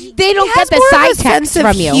 Because they don't He get has the more side of a text sense of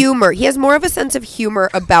from you. humor. He has more of a sense of humor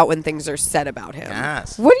about when things are said about him.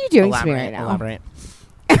 Yes. What are you doing to me Elaborate, right now? elaborate.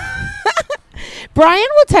 Brian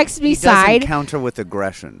will text me He doesn't side. counter with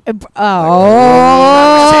aggression. Oh,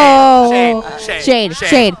 Shade,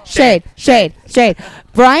 shade.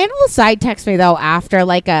 Brian will side text me though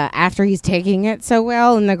after he's taking it so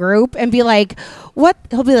well in the group and be like, "What?"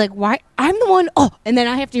 He'll be like, "Why? I'm the one." Oh, and then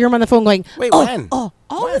I have to hear him on the phone going, Wait, "Oh, when? oh,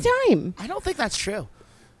 all When? the time." I don't think that's true.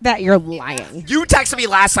 That you're lying. You texted me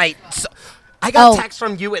last night. I got a text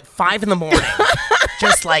from you at 5 a.m.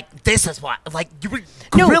 Just like, this is what, like, you were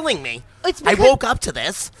grilling me. I woke up to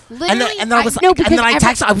this, and then I was like, and then I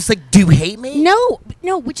texted. I was like, "Do you hate me?" No,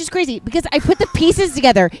 which is crazy because I put the pieces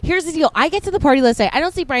together. Here's the deal: I get to the party last night. I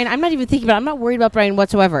don't see Brian. I'm not even thinking about. I'm not worried about Brian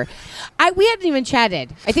whatsoever. We hadn't even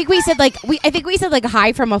chatted. I think we said like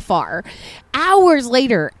hi from afar. Hours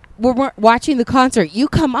later, we're watching the concert. You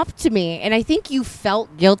come up to me, and I think you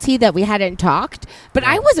felt guilty that we hadn't talked, but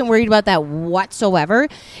I wasn't worried about that whatsoever.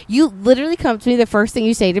 You literally come to me. The first thing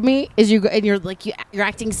you say to me is you're like you're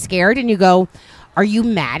acting scared, and you go, "Are you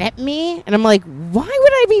mad at me?" And I'm like, "Why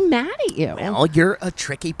would I be mad at you?" Well, you're a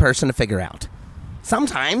tricky person to figure out.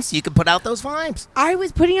 Sometimes you can put out those vibes. I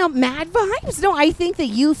was putting out mad vibes. No, I think that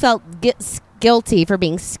you felt guilty for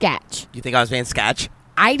being sketch. You think I was being sketch?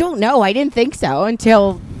 I don't know. I didn't think so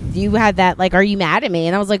until you had that, like, are you mad at me?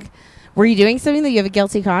 And I was like, were you doing something that you have a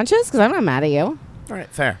guilty conscience? Because I'm not mad at you. All right,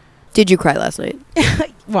 fair. Did you cry last night?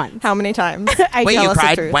 Once. How many times? Wait, you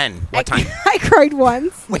cried? When? What time? I cried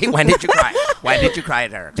once. Wait, when did you cry? When did you cry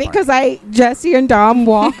at Eric's Because party? Jesse and Dom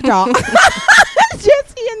walked off.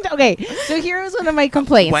 Okay, so here was one of my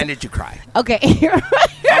complaints. When did you cry? Okay.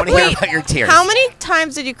 I want to hear about your tears. How many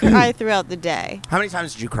times did you cry throughout the day? How many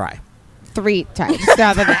times did you cry? 3 times the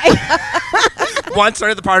other day. Once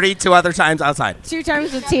during the party, 2 other times outside. 2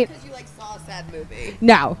 times with teen. Because you like saw a sad movie.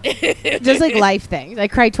 No, just like life things. I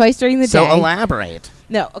cried twice during the day. So elaborate.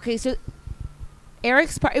 No, okay. So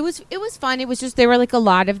Eric's part. It was fun. It was just there were like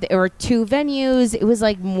there were 2 venues. It was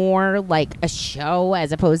like more like a show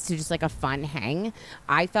as opposed to just like a fun hang.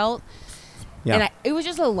 I felt. Yeah. And it was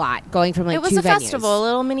just a lot going from like 2 venues. It was a festival, a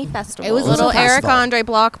little mini festival. It was a little Eric Andre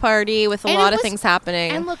block party with a lot of things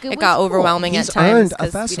happening. And look, it got overwhelming at times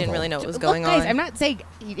because we didn't really know what was going on. Guys, I'm not saying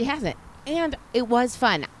he hasn't. And it was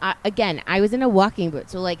fun. Again, I was in a walking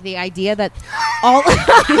boot, so like the idea that the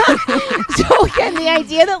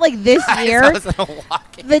idea that like this year,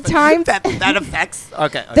 the time that affects.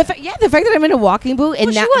 Okay. The fact that I'm in a walking boot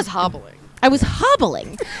and she was hobbling. I was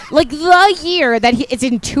hobbling. Like the year that it's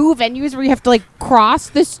in 2 venues where you have to like cross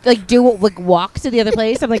this, like walk to the other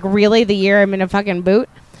place. I'm like, really, the year I'm in a fucking boot?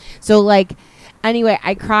 So like, anyway,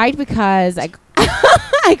 I cried because I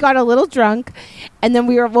got a little drunk, and then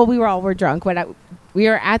we were drunk when we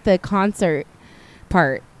were at the concert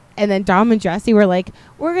part, and then Dom and Jesse were like,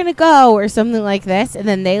 we're gonna go or something like this, and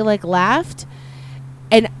then they like laughed,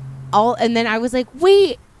 and then I was like,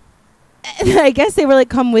 wait. And I guess they were like,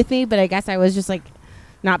 come with me, but I guess I was just like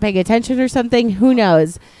not paying attention or something. Who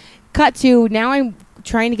knows? Cut to now I'm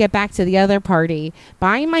trying to get back to the other party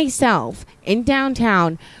by myself in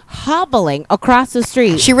downtown, hobbling across the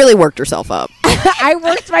street. She really worked herself up. I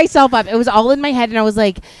worked myself up. It was all in my head, and I was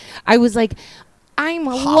like, I'm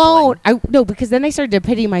alone. No, because then I started to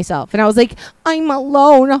pity myself, and I was like, I'm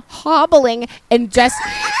alone, hobbling, and just,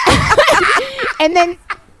 and then.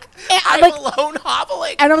 I'm like, alone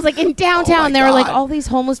hobbling. And I was like in downtown. There were like all these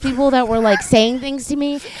homeless people that were like saying things to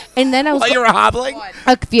me. And then I was you were hobbling?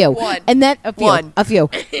 A few. And then a few.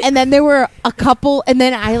 And then there were a couple. And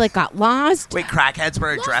then I like got lost. Wait, crackheads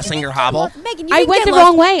were addressing your hobble? Megan, I went the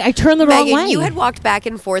wrong way. I turned the wrong way. You had walked back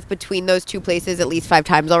and forth between those 2 places at least 5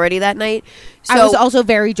 times already that night. So I was also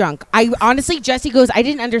very drunk. I honestly, Jesse goes, I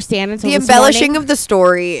didn't understand until the embellishing of the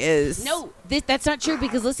story is no. That's not true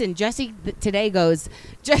because listen, Jessie today goes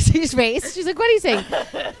Jessie's face. She's like, "What are you saying?"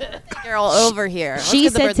 Girl over here. She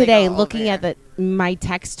said today, looking at my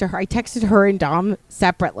text to her. I texted her and Dom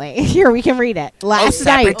separately. Here, we can read it. Last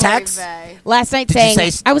night, text. Last night, Did saying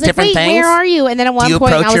you say I was like, "Wait, things? where are you?" And then at one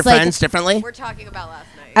point, I was your like, friends differently? We're talking about last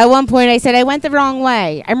night. At one point, I said I went the wrong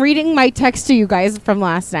way. I'm reading my text to you guys from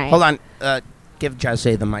last night. Hold on, give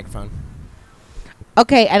Jessie the microphone.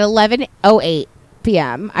 Okay, at 11:08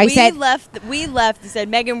 p.m. We left and said,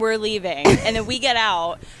 Megan, we're leaving. And then we get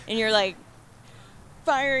out and you're like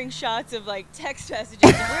firing shots of like text messages.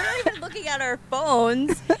 We're not even looking at our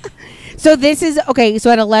phones. So this is okay.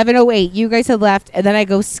 So at 11:08, you guys had left, and then I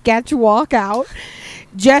go sketch walk out.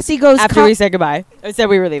 Jesse goes after we said goodbye. I said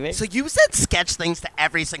we were leaving. So you said sketch things to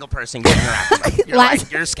every single person you interact with. You're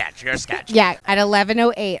like, you're sketch. Yeah, at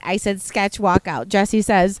 11:08, I said sketch walk out. Jesse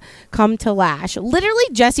says, come to Lash. Literally,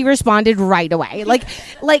 Jesse responded right away. Like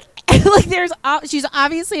there's, she's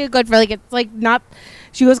obviously a good friend. Like, it's like not,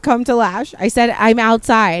 she goes, come to Lash. I said, I'm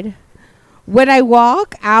outside. When I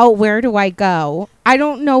walk out, where do I go? I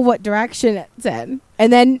don't know what direction it's in.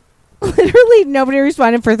 And then literally nobody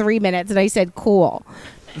responded for 3 minutes, and I said, cool.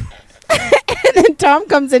 And then Tom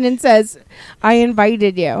comes in and says, I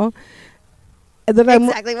invited you. And then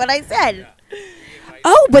exactly what I said.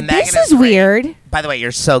 Oh, but Megan this is great. weird. By the way,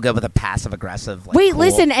 you're so good with a passive aggressive. Like, Wait, cool.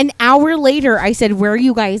 listen. An hour later, I said, "Where are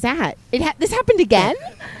you guys at?" This happened again.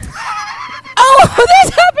 Oh,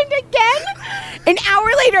 this happened again. An hour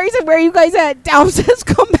later, I said, "Where are you guys at?" Dom says,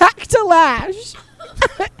 "Come back to Lash."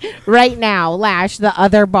 Right now, Lash, the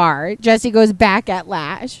other bar. Jesse goes back at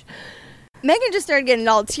Lash. Megan just started getting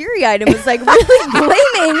all teary-eyed and was like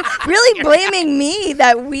really blaming me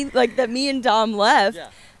that me and Dom left. Yeah.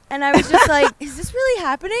 And I was just like, is this really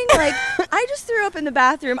happening? Like, I just threw up in the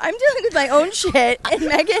bathroom. I'm dealing with my own shit. And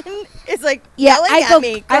Megan is like yelling at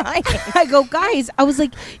me. I go, guys, I was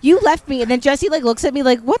like, you left me. And then Jessie like looks at me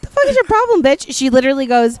like, what the fuck is your problem, bitch? She literally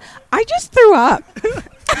goes, I just threw up.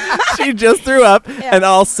 She just threw up. Yeah. And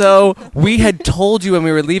also, we had told you when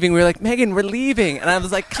we were leaving, we were like, Megan, we're leaving. And I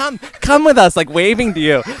was like, come with us, like waving to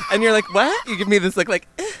you. And you're like, what? You give me this like,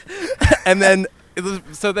 and then...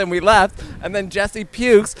 So then we left, and then Jessie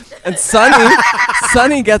pukes, and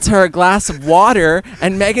Sunny gets her a glass of water,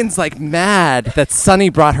 and Megan's like mad that Sunny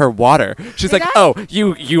brought her water. She's like, "Oh,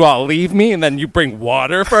 you all leave me, and then you bring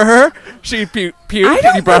water for her." She puked,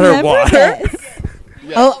 and you brought her water.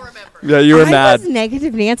 Yeah. Oh, yeah, you were mad. I was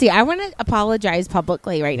negative Nancy. I want to apologize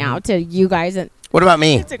publicly right now to you guys. And what about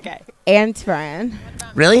me? It's okay. And Brian.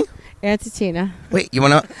 Really? And to Tina. Wait, you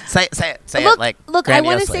want to say look, it like look, I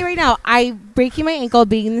want to say right now, breaking my ankle,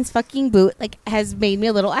 being in this fucking boot, like, has made me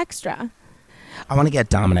a little extra. I want to get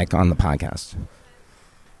Dominic on the podcast.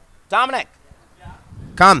 Dominic,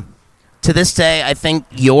 come. To this day, I think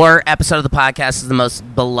your episode of the podcast is the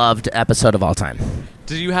most beloved episode of all time.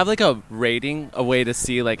 Did you have like a rating, a way to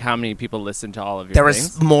see like how many people listen to all of your There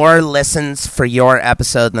things? was more listens for your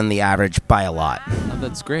episode than the average by a lot. Oh,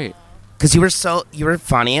 that's great. Because you were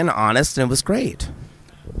funny and honest, and it was great.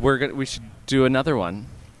 We should do another one.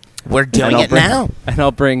 We're doing it now. And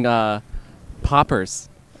I'll bring poppers,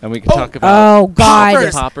 and we can talk about. Oh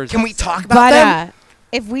God, poppers. Can we talk about them?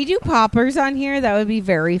 If we do poppers on here, that would be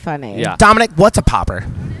very funny. Yeah. Dominic, what's a popper?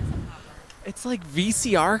 It's like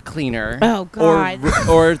VCR cleaner. Oh God.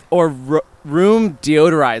 Or room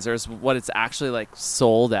deodorizer is what it's actually like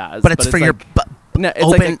sold as. But it's for your butt. No,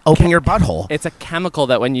 it's open your butthole. It's a chemical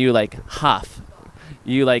that when you like huff,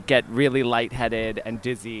 you like get really lightheaded and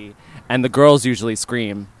dizzy, and the girls usually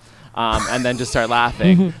scream, and then just start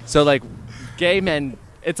laughing. So like, gay men,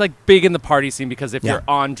 it's like big in the party scene because if you're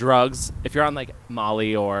on drugs, if you're on like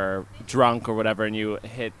Molly or drunk or whatever, and you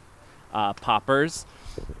hit poppers,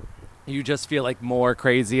 you just feel like more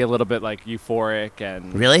crazy, a little bit like euphoric,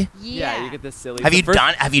 and really, yeah, you get this silly. Have you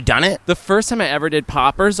done it? The first time I ever did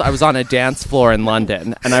poppers, I was on a dance floor in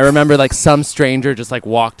London, and I remember like some stranger just like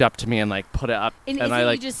walked up to me and like put it up, and I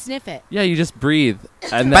like you just sniff it. Yeah, you just breathe.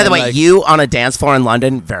 And by the way, you on a dance floor in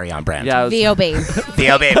London, very on brand. Yeah, V.O.B.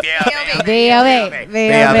 V.O.B.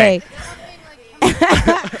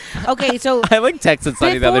 Okay, so I like texted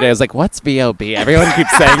Sunny the other day. I was like, "What's V.O.B.?" Everyone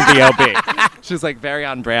keeps saying V.O.B. She's like, "Very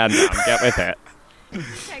on brand, Mom. Get with it."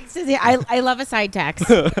 I love a side text.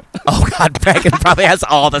 Oh God, Megan probably has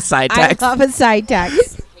all the side texts. I love a side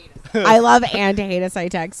text. I love and hate a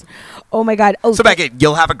side text. Oh my God. Oh, so Megan,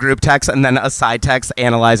 you'll have a group text and then a side text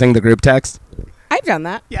analyzing the group text. I've done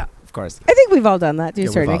that. Yeah, of course. I think we've all done that to a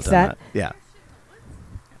certain extent. Yeah.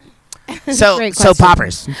 So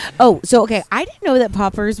poppers. Oh, so okay. I didn't know that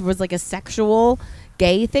poppers was like a sexual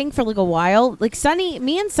gay thing for like a while. Like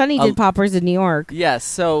me and Sunny did poppers in New York. Yes. Yeah,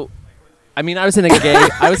 so, I mean, I was in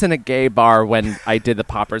a gay bar when I did the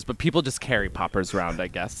poppers, but people just carry poppers around, I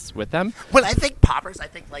guess, with them. Well, I think poppers. I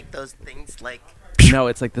think like those things like. No,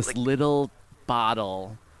 it's like this little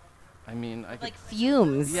bottle. I mean, like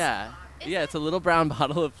fumes. Yeah. Yeah, it's a little brown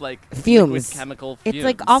bottle of like fumes, with chemical fumes. It's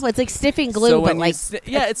like awful. It's like sniffing glue, but like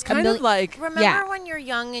it's kind of like. Remember when you're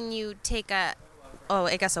young and you take a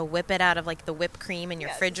whip it out of like the whipped cream in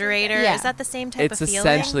your refrigerator? Yeah. Is that the same type of feeling? It's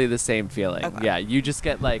essentially the same feeling. Okay. Yeah, you just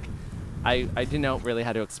get like, I didn't know really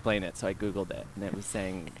how to explain it, so I Googled it, and it was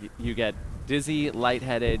saying you get dizzy,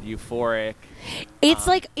 lightheaded, euphoric. It's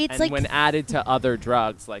like when added to other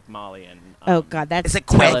drugs like Molly and oh God, that's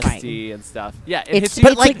LSD and stuff. Yeah,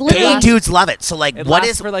 but like gay dudes love it. So like, what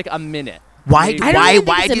is for like a minute? Why? Why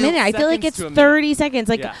it's a minute? I feel like it's 30 seconds.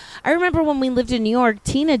 Like I remember when we lived in New York,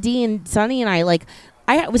 Tina D and Sunny and I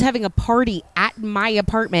was having a party at my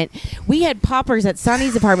apartment. We had poppers at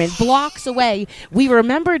Sunny's apartment, blocks away. We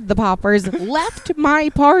remembered the poppers, left my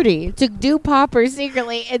party to do poppers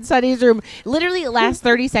secretly in Sunny's room. Literally, it lasts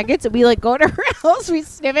 30 seconds. We like go to her house, we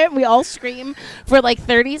sniff it, we all scream for like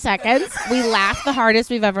 30 seconds. We laugh the hardest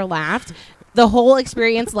we've ever laughed. The whole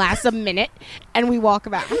experience lasts a minute, and we walk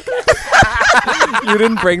back. You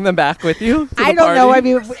didn't bring them back with you? I don't know. I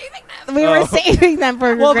mean, we were saving them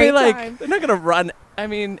for a great time. They're not gonna run I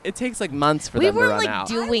mean, it takes like months for them to run out.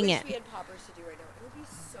 We weren't doing it.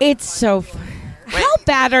 It's so fun. How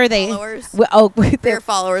bad are they? Their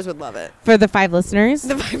followers would love it. For the 5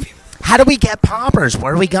 listeners? How do we get poppers?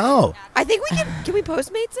 Where do we go? I think we can we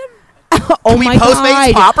Postmates them? Oh my God.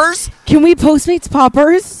 Postmates poppers? Can we Postmates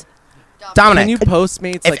poppers? Dominic. Can you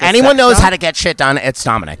Postmates if anyone knows how to get shit done, it's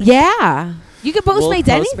Dominic. Yeah. You can Postmates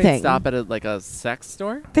anything. Stop at a sex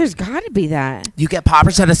store? There's got to be that. You get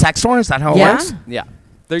poppers at a sex store? Is that how it works? Yeah.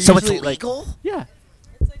 They're so it's usually legal? Yeah.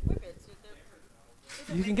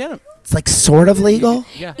 You can get them. It's like sort of legal?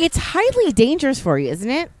 Yeah. It's highly dangerous for you, isn't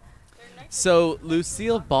it? So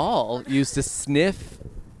Lucille Ball used to sniff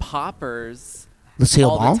poppers Lucille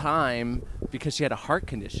all Ball? the time because she had a heart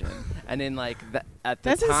condition. And in like at the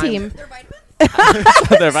Doesn't time... seem...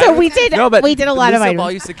 So we did a lot of Lucille items.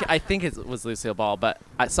 Ball used to, I think it was Lucille Ball, but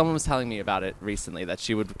someone was telling me about it recently that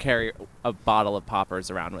she would carry a bottle of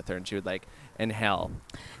poppers around with her and she would like inhale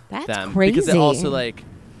them. Crazy. Because it also like...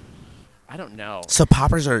 I don't know. So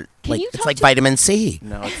poppers are it's like vitamin C.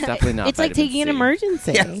 No, it's definitely not. It's like taking an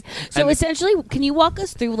emergency. Yes. So essentially, can you walk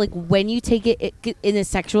us through like when you take it in a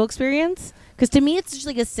sexual experience? Because to me, it's just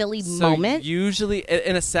like a silly moment. Usually,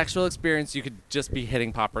 in a sexual experience, you could just be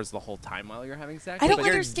hitting poppers the whole time while you're having sex. I don't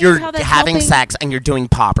understand you're how that's having helping. sex and you're doing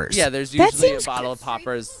poppers. Yeah, there's usually a bottle of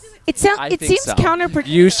poppers. It seems counterproductive.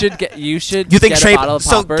 You should get You think get straight- a bottle of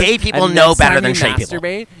so poppers. gay people and know next better time than you straight people.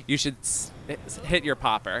 masturbate, you should hit your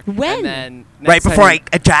popper. When? And then Right before I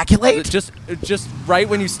ejaculate? Just right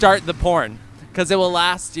when you start the porn. Because it will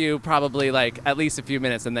last you probably like at least a few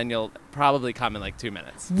minutes, and then you'll probably come in like 2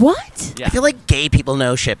 minutes. What? Yeah. I feel like gay people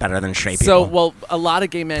know shit better than straight So, people. well, a lot of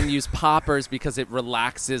gay men use poppers because it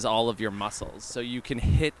relaxes all of your muscles. So you can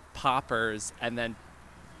hit poppers and then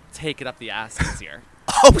take it up the ass easier.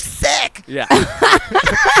 Oh, sick! Yeah.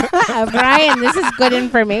 Brian, this is good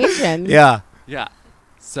information. Yeah. Yeah.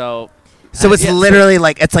 So it's literally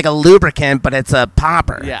like it's like a lubricant, but it's a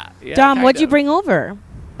popper. Yeah. Dom, what'd you bring over?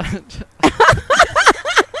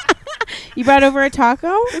 You brought over a taco?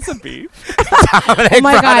 It's a beef. Dominic Oh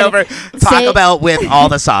my brought God. over Taco Bell with all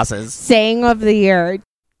the sauces. Saying of the year.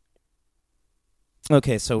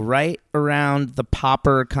 Okay, so right around the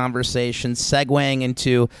popper conversation, segueing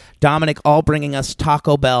into Dominic all bringing us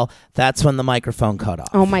Taco Bell, that's when the microphone cut off.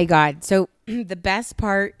 Oh my God. So the best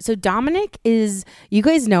part, so Dominic is, you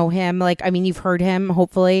guys know him. Like, I mean, you've heard him,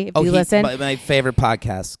 hopefully, if you listen. My favorite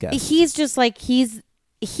podcast guest. He's just like, he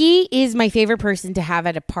is my favorite person to have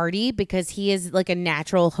at a party because he is like a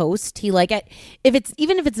natural host. He like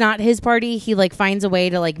even if it's not his party, he like finds a way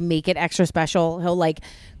to like make it extra special. He'll like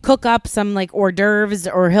cook up some like hors d'oeuvres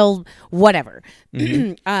or he'll whatever.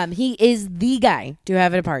 Mm-hmm. He is the guy to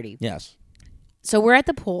have at a party. Yes. So we're at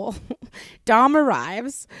the pool. Dom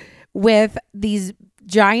arrives with these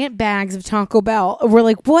giant bags of Taco Bell. We're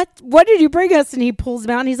like, what did you bring us? And he pulls them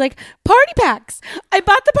out and he's like, party packs. I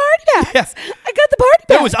bought the party packs. Yeah. I got the party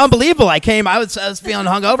packs. It was unbelievable. I was feeling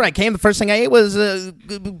hungover. I came. The first thing I ate was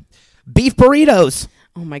beef burritos.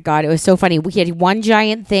 Oh my God. It was so funny. We had one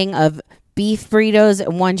giant thing of beef burritos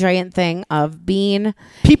and one giant thing of bean.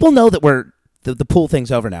 People know that the pool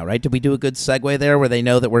thing's over now, right? Did we do a good segue there where they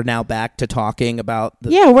know that we're now back to talking about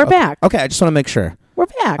Yeah, we're back. Okay, I just want to make sure. We're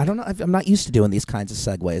back. I don't know. I'm not used to doing these kinds of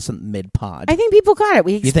segues mid-pod. I think people got it.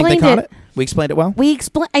 We You explained think they caught it? We explained it well?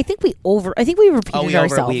 I think we repeated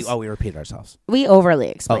ourselves. We repeated ourselves. We overly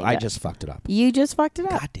explained I it. just fucked it up. You just fucked it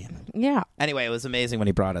up. God damn it. Yeah. Anyway, it was amazing when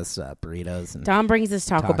he brought us burritos. And Dom brings us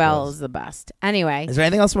Taco tacos. Bell is the best. Anyway. Is there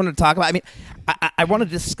anything else you want to talk about? I mean, I want to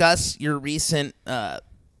discuss your recent,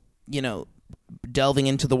 delving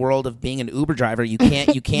into the world of being an Uber driver. You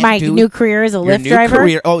can't My do new career as a your Lyft new driver.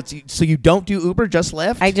 Career. Oh, so you don't do Uber, just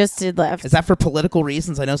Lyft? I just did Lyft. Is that for political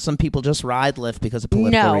reasons? I know some people just ride Lyft because of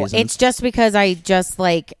political reasons. No, it's just because I just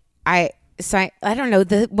like I don't know.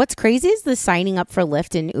 What's crazy is the signing up for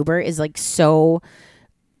Lyft and Uber is like so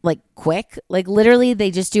like quick. Like literally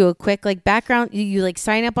they just do a quick like background. You like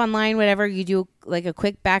sign up online, whatever. You do like a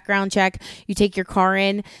quick background check. You take your car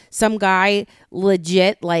in. Some guy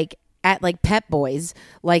legit like at like Pep Boys,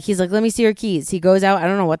 like he's like, let me see your keys. He goes out. I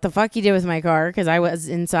don't know what the fuck he did with my car because I was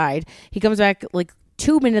inside. He comes back like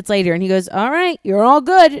 2 minutes later and he goes, all right, you're all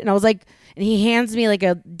good. And I was like, and he hands me like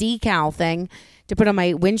a decal thing to put on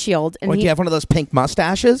my windshield. And do you have one of those pink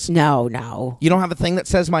mustaches? No. You don't have a thing that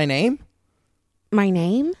says my name? My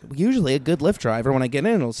name? Usually a good Lyft driver, when I get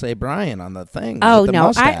in, it'll say Brian on the thing. Oh, with the no.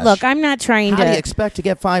 mustache. I'm not trying How to. do you expect to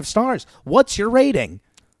get 5 stars? What's your rating?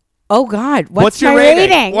 Oh, God. What's your my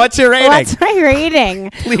rating? What's your rating? What's my rating?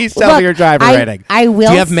 Please tell me your driver rating. I will.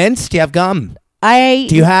 Do you have mints? Do you have gum?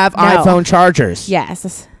 Do you have iPhone chargers?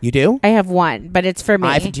 Yes. You do? I have one, but it's for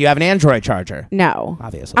me. Do you have an Android charger? No.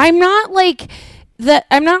 Obviously. I'm not like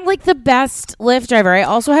the best Lyft driver. I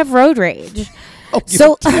also have road rage. Oh, you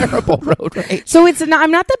have terrible road rage. So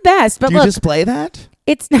I'm not the best, but do you look, display that?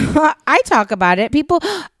 It's not. I talk about it. People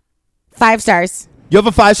 5 stars. You have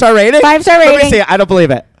a 5-star rating? 5-star rating. Let me see it. I don't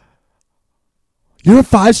believe it. You're a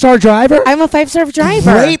 5-star driver? I'm a 5-star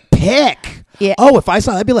driver. Great pick. Yeah. Oh, if I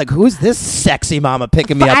saw that, I'd be like, who's this sexy mama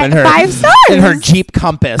picking me up in her 5 stars in her Jeep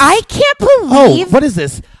Compass? I can't Oh, believe. what is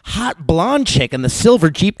this hot blonde chick in the silver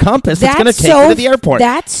Jeep Compass that's going to take you to the airport?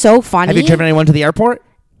 That's so funny. Have you driven anyone to the airport?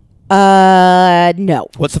 No.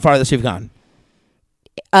 What's the farthest you've gone?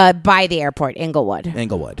 By the airport,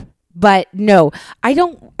 Inglewood. But no, I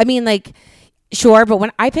don't. I mean, like, sure, but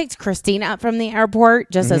when I picked Christina up from the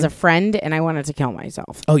airport just as a friend, and I wanted to kill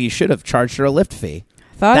myself. Oh, you should have charged her a Lyft fee.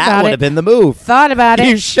 That would have been the move. Thought about it.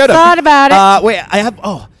 You should have. Thought about it. Wait, I have.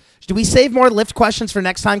 Oh, do we save more Lyft questions for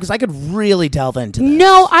next time? Because I could really delve into this.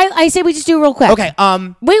 No, I say we just do it real quick. Okay.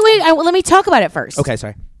 Wait. Let me talk about it first. Okay.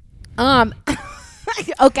 Sorry.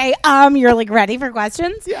 Okay. You're like ready for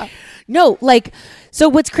questions? Yeah. No, like, so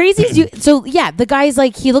what's crazy is the guy's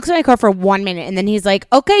like, he looks at my car for 1 minute and then he's like,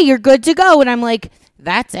 okay, you're good to go. And I'm like,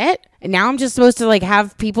 that's it? And now I'm just supposed to like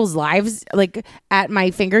have people's lives like at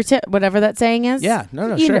my fingertip, whatever that saying is. Yeah,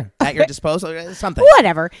 no, sure. At your disposal, something.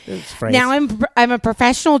 Whatever. Now I'm a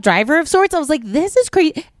professional driver of sorts. I was like, this is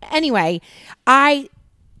crazy. Anyway, I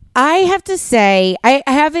have to say, I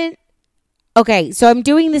haven't. Okay, so I'm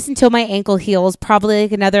doing this until my ankle heals, probably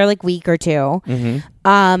like another like week or two. Mm-hmm.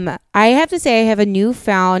 I have to say I have a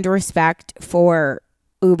newfound respect for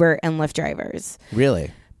Uber and Lyft drivers.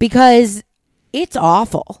 Really? Because it's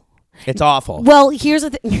awful. It's awful. Well, here's the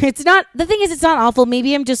thing. It's not awful.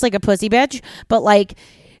 Maybe I'm just like a pussy bitch, but like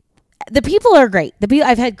the people are great.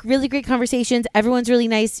 I've had really great conversations. Everyone's really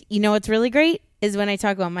nice. You know what's really great is when I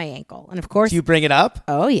talk about my ankle. And of course, do you bring it up?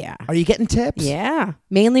 Oh yeah. Are you getting tips? Yeah.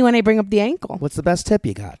 Mainly when I bring up the ankle. What's the best tip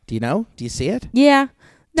you got? Do you know? Do you see it? Yeah.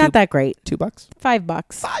 Not that great. $2? $5.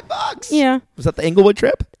 $5? Yeah. Was that the Inglewood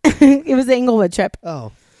trip? It was the Inglewood trip.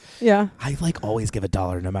 Oh. Yeah. I like always give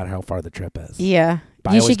 $1 no matter how far the trip is. Yeah.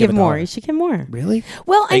 But you should give more. You should give more. Really?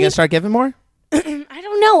 Well, Are you going to start giving more? I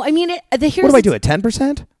don't know. I mean, what do I do? At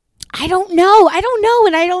 10%? I don't know.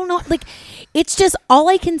 And I don't know. Like, it's just, all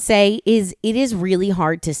I can say is it is really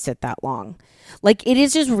hard to sit that long. Like, it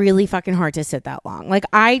is just really fucking hard to sit that long. Like,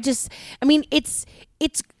 it's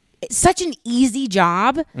such an easy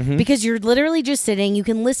job because you're literally just sitting. You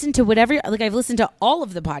can listen to whatever, like I've listened to all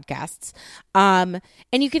of the podcasts, and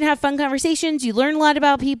you can have fun conversations. You learn a lot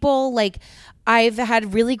about people. Like, I've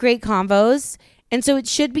had really great convos, and so it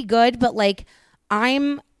should be good. But like,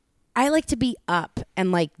 I like to be up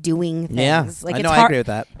and like doing things. Yeah, like, I know. I agree with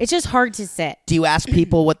that. It's just hard to sit. Do you ask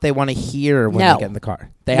people what they want to hear when No. they get in the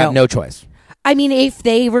car? They have no choice. I mean, if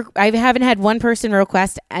they were, I haven't had one person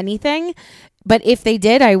request anything, but if they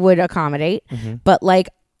did, I would accommodate. But like,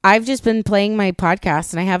 I've just been playing my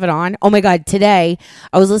podcast and I have it on. Oh my God. Today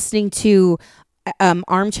I was listening to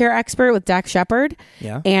Armchair Expert with Dak Shepard.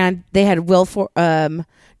 Yeah. And they had Will Forte,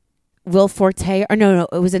 or no,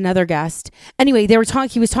 it was another guest. Anyway,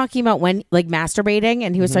 he was talking about when like masturbating,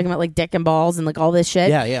 and he was talking about like dick and balls and like all this shit.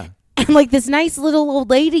 Yeah. And like this nice little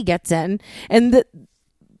old lady gets in, and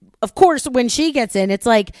of course, when she gets in, it's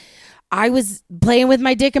like, I was playing with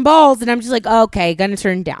my dick and balls, and I'm just like, okay, gonna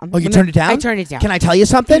turn it down. Oh, you turned it down? I turned it down. Can I tell you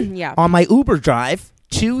something? Yeah. On my Uber drive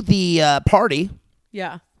to the party,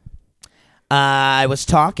 Yeah. I was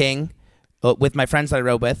talking with my friends that I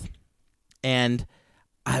rode with, and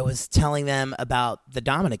I was telling them about the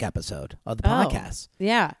Dominic episode of the podcast.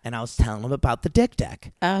 Yeah. And I was telling them about the dick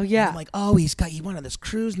deck. Oh, yeah. And I'm like, oh, he went on this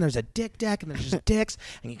cruise, and there's a dick deck, and there's just dicks,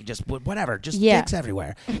 and you can just, whatever, just dicks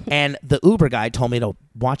everywhere. And the Uber guy told me to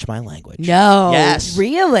watch my language. No. Yes.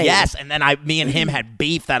 Really? Yes. And then me and him had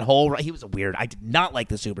beef that whole, he was weird. I did not like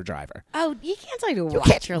this Uber driver. Oh, you can't tell you to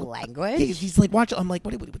watch your language. He's like, watch it. I'm like,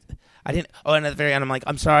 what? I didn't. Oh, and at the very end, I'm like,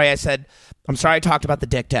 I'm sorry. I talked about the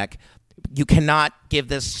dick deck. You cannot give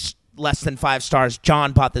this less than 5 stars.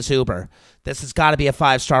 John bought this Uber. This has got to be a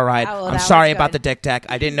 5-star ride. Oh, well, I'm sorry about the dick deck.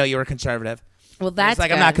 I didn't know you were conservative. Well, that's like,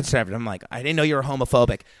 good. I'm not conservative. I'm like, I didn't know you were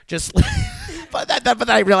homophobic. Just, but then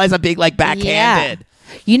I realized I'm being like backhanded.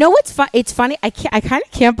 Yeah. You know what's fun? It's funny. I kind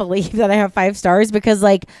of can't believe that I have 5 stars because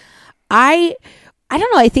like, I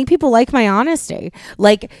don't know. I think people like my honesty.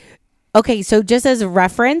 Like, okay, so just as a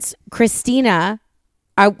reference, Christina,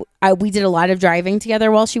 we did a lot of driving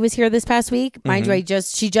together while she was here this past week. Mind you,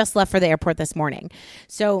 she just left for the airport this morning.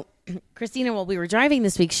 So Christina, while we were driving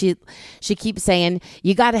this week, she keeps saying,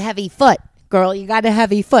 you got a heavy foot. girl, you got a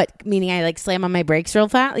heavy foot, meaning I like slam on my brakes real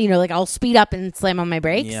fast. You know, like I'll speed up and slam on my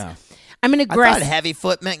brakes. Yeah. I'm an aggressive. I thought heavy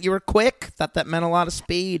foot meant you were quick. Thought that meant a lot of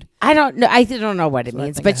speed. I don't know. I don't know what it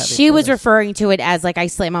means, but she was referring to it as like I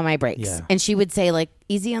slam on my brakes, and she would say like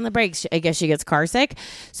easy on the brakes. I guess she gets car sick,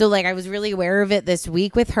 so like I was really aware of it this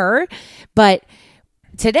week with her, but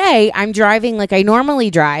today I'm driving like I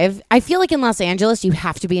normally drive. I feel like in Los Angeles you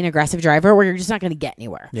have to be an aggressive driver, or you're just not going to get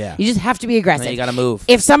anywhere. Yeah, you just have to be aggressive. You got to move.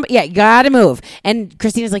 You got to move. And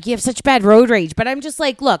Christina's like, you have such bad road rage, but I'm just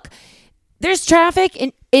like, look. There's traffic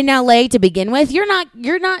in LA to begin with. You're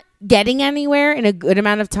not getting anywhere in a good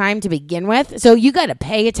amount of time to begin with. So you got to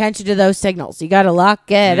pay attention to those signals. You got to lock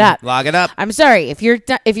it up. Lock it up. I'm sorry if you're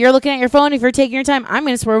looking at your phone. If you're taking your time, I'm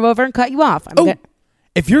going to swerve over and cut you off.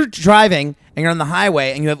 If you're driving and you're on the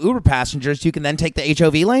highway and you have Uber passengers, you can then take the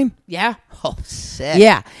HOV lane. Yeah. Oh, sick.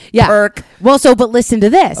 Yeah. Perk. Well, but listen to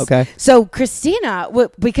this. Okay. So Christina,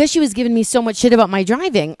 because she was giving me so much shit about my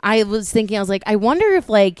driving, I was like, I wonder if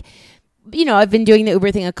like. You know, I've been doing the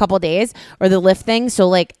Uber thing a couple days or the Lyft thing. So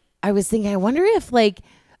like, I was thinking, I wonder if like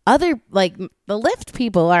other, like the Lyft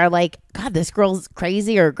people are like, God, this girl's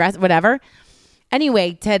crazy or aggressive, whatever.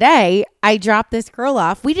 Anyway, today I dropped this girl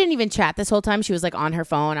off. We didn't even chat this whole time. She was like on her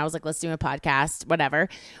phone. I was like, let's do a podcast, whatever.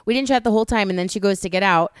 We didn't chat the whole time. And then she goes to get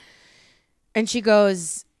out and she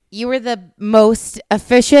goes, you were the most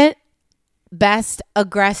efficient, best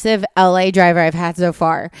aggressive LA driver I've had so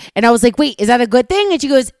far. And I was like, wait, is that a good thing? And she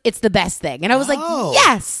goes, it's the best thing. And I was like,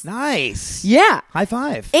 yes. Nice. Yeah. High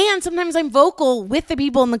five. And sometimes I'm vocal with the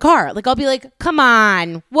people in the car. Like I'll be like, come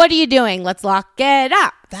on, what are you doing? Let's lock it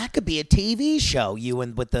up. That could be a TV show, you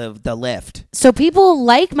and with the Lyft. So people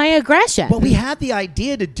like my aggression. Well, we had the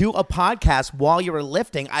idea to do a podcast while you were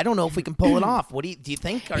lifting. I don't know if we can pull it off. What do you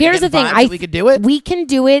think? Here's the thing. We could do it? We can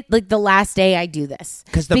do it like the last day I do this.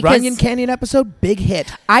 Because the Runyon Canyon episode, big hit.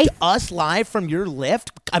 Us live from your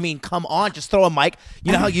Lyft. I mean, come on, just throw a mic.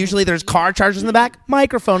 You know how usually there's car chargers in the back?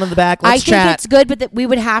 Microphone in the back. Let's chat. I think it's good, but we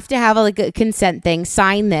would have to have a consent thing.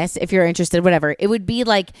 Sign this if you're interested, whatever. It would be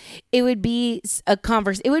a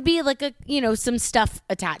converse. It would be like some stuff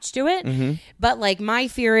attached to it. Mm-hmm. But like my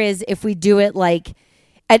fear is if we do it like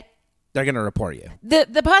they're going to report you.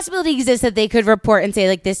 The possibility exists that they could report and say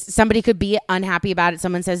like this, somebody could be unhappy about it.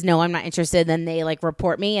 Someone says, no, I'm not interested. Then they like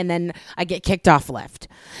report me and then I get kicked off Lyft.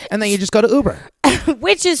 And then you just go to Uber.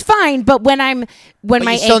 Which is fine. But when my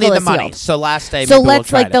you still ankle need the is money. healed. So last day, so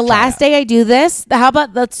let's like the last day I do this. How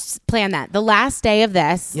about let's plan that. The last day of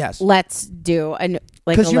this. Yes. Let's do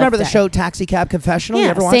because you remember the show Taxi Cab Confessional? Yeah,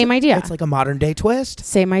 you ever watch same it? idea. It's like a modern day twist.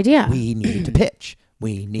 Same idea. We need to pitch.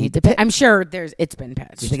 We need to pitch. I'm sure it's been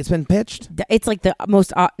pitched. You think it's been pitched? It's like the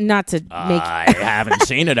most not to make. I haven't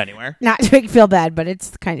seen it anywhere. Not to make you feel bad, but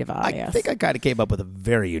it's kind of obvious. I think I kind of came up with a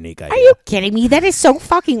very unique idea. Are you kidding me? That is so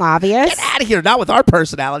fucking obvious. Get out of here! Not with our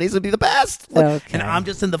personalities. It'd be the best. Look, okay. And I'm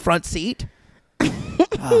just in the front seat.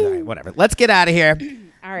 All right, whatever. Let's get out of here.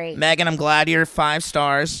 All right, Megan. I'm glad you're 5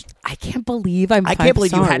 stars. I can't believe I'm. I can't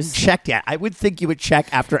believe stars. you hadn't checked yet. I would think you would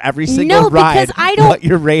check after every single ride. Because I don't. What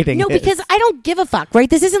your rating? No, is. because I don't give a fuck. Right?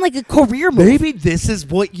 This isn't like a career move. Maybe this is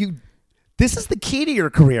what you. This is the key to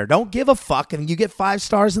your career. Don't give a fuck, and you get 5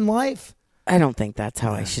 stars in life. I don't think that's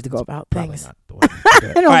how I should go about things. Probably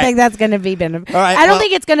not. I don't think that's going to be beneficial. All right, I don't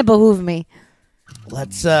think it's going to behoove me.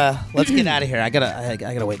 Let's get out of here. I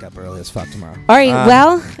gotta wake up early as fuck tomorrow. All right.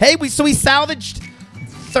 Well, hey, we salvaged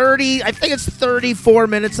 30. I think it's 34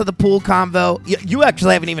 minutes of the pool convo. You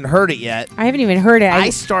actually haven't even heard it yet. I haven't even heard it. I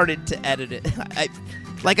started to edit it.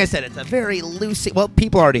 Like I said, it's a very loose. Well,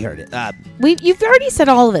 people already heard it. You've already said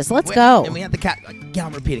all of this. Let's go. And we had the cat. Yeah,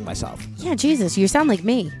 I'm repeating myself. Yeah, Jesus, you sound like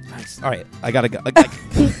me. Nice. All right, I gotta go.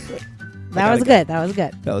 That was good. That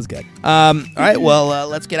was good. All right, well,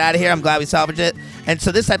 let's get out of here. I'm glad we salvaged it. And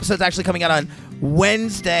so this episode's actually coming out on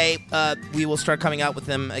Wednesday. We will start coming out with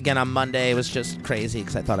them again on Monday. It was just crazy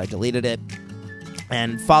because I thought I deleted it.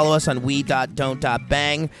 And follow us on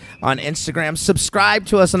we.don't.bang on Instagram. Subscribe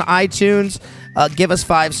to us on iTunes. Give us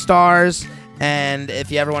 5 stars. And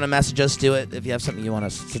if you ever want to message us, do it. If you have something you want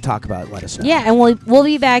us to talk about, let us know. Yeah, and we'll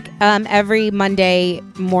be back every Monday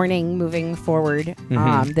morning moving forward.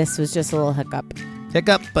 Mm-hmm. This was just a little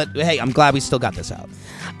hiccup. But hey, I'm glad we still got this out.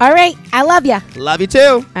 All right, I love you. Love you too.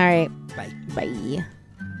 All right. Bye. Bye.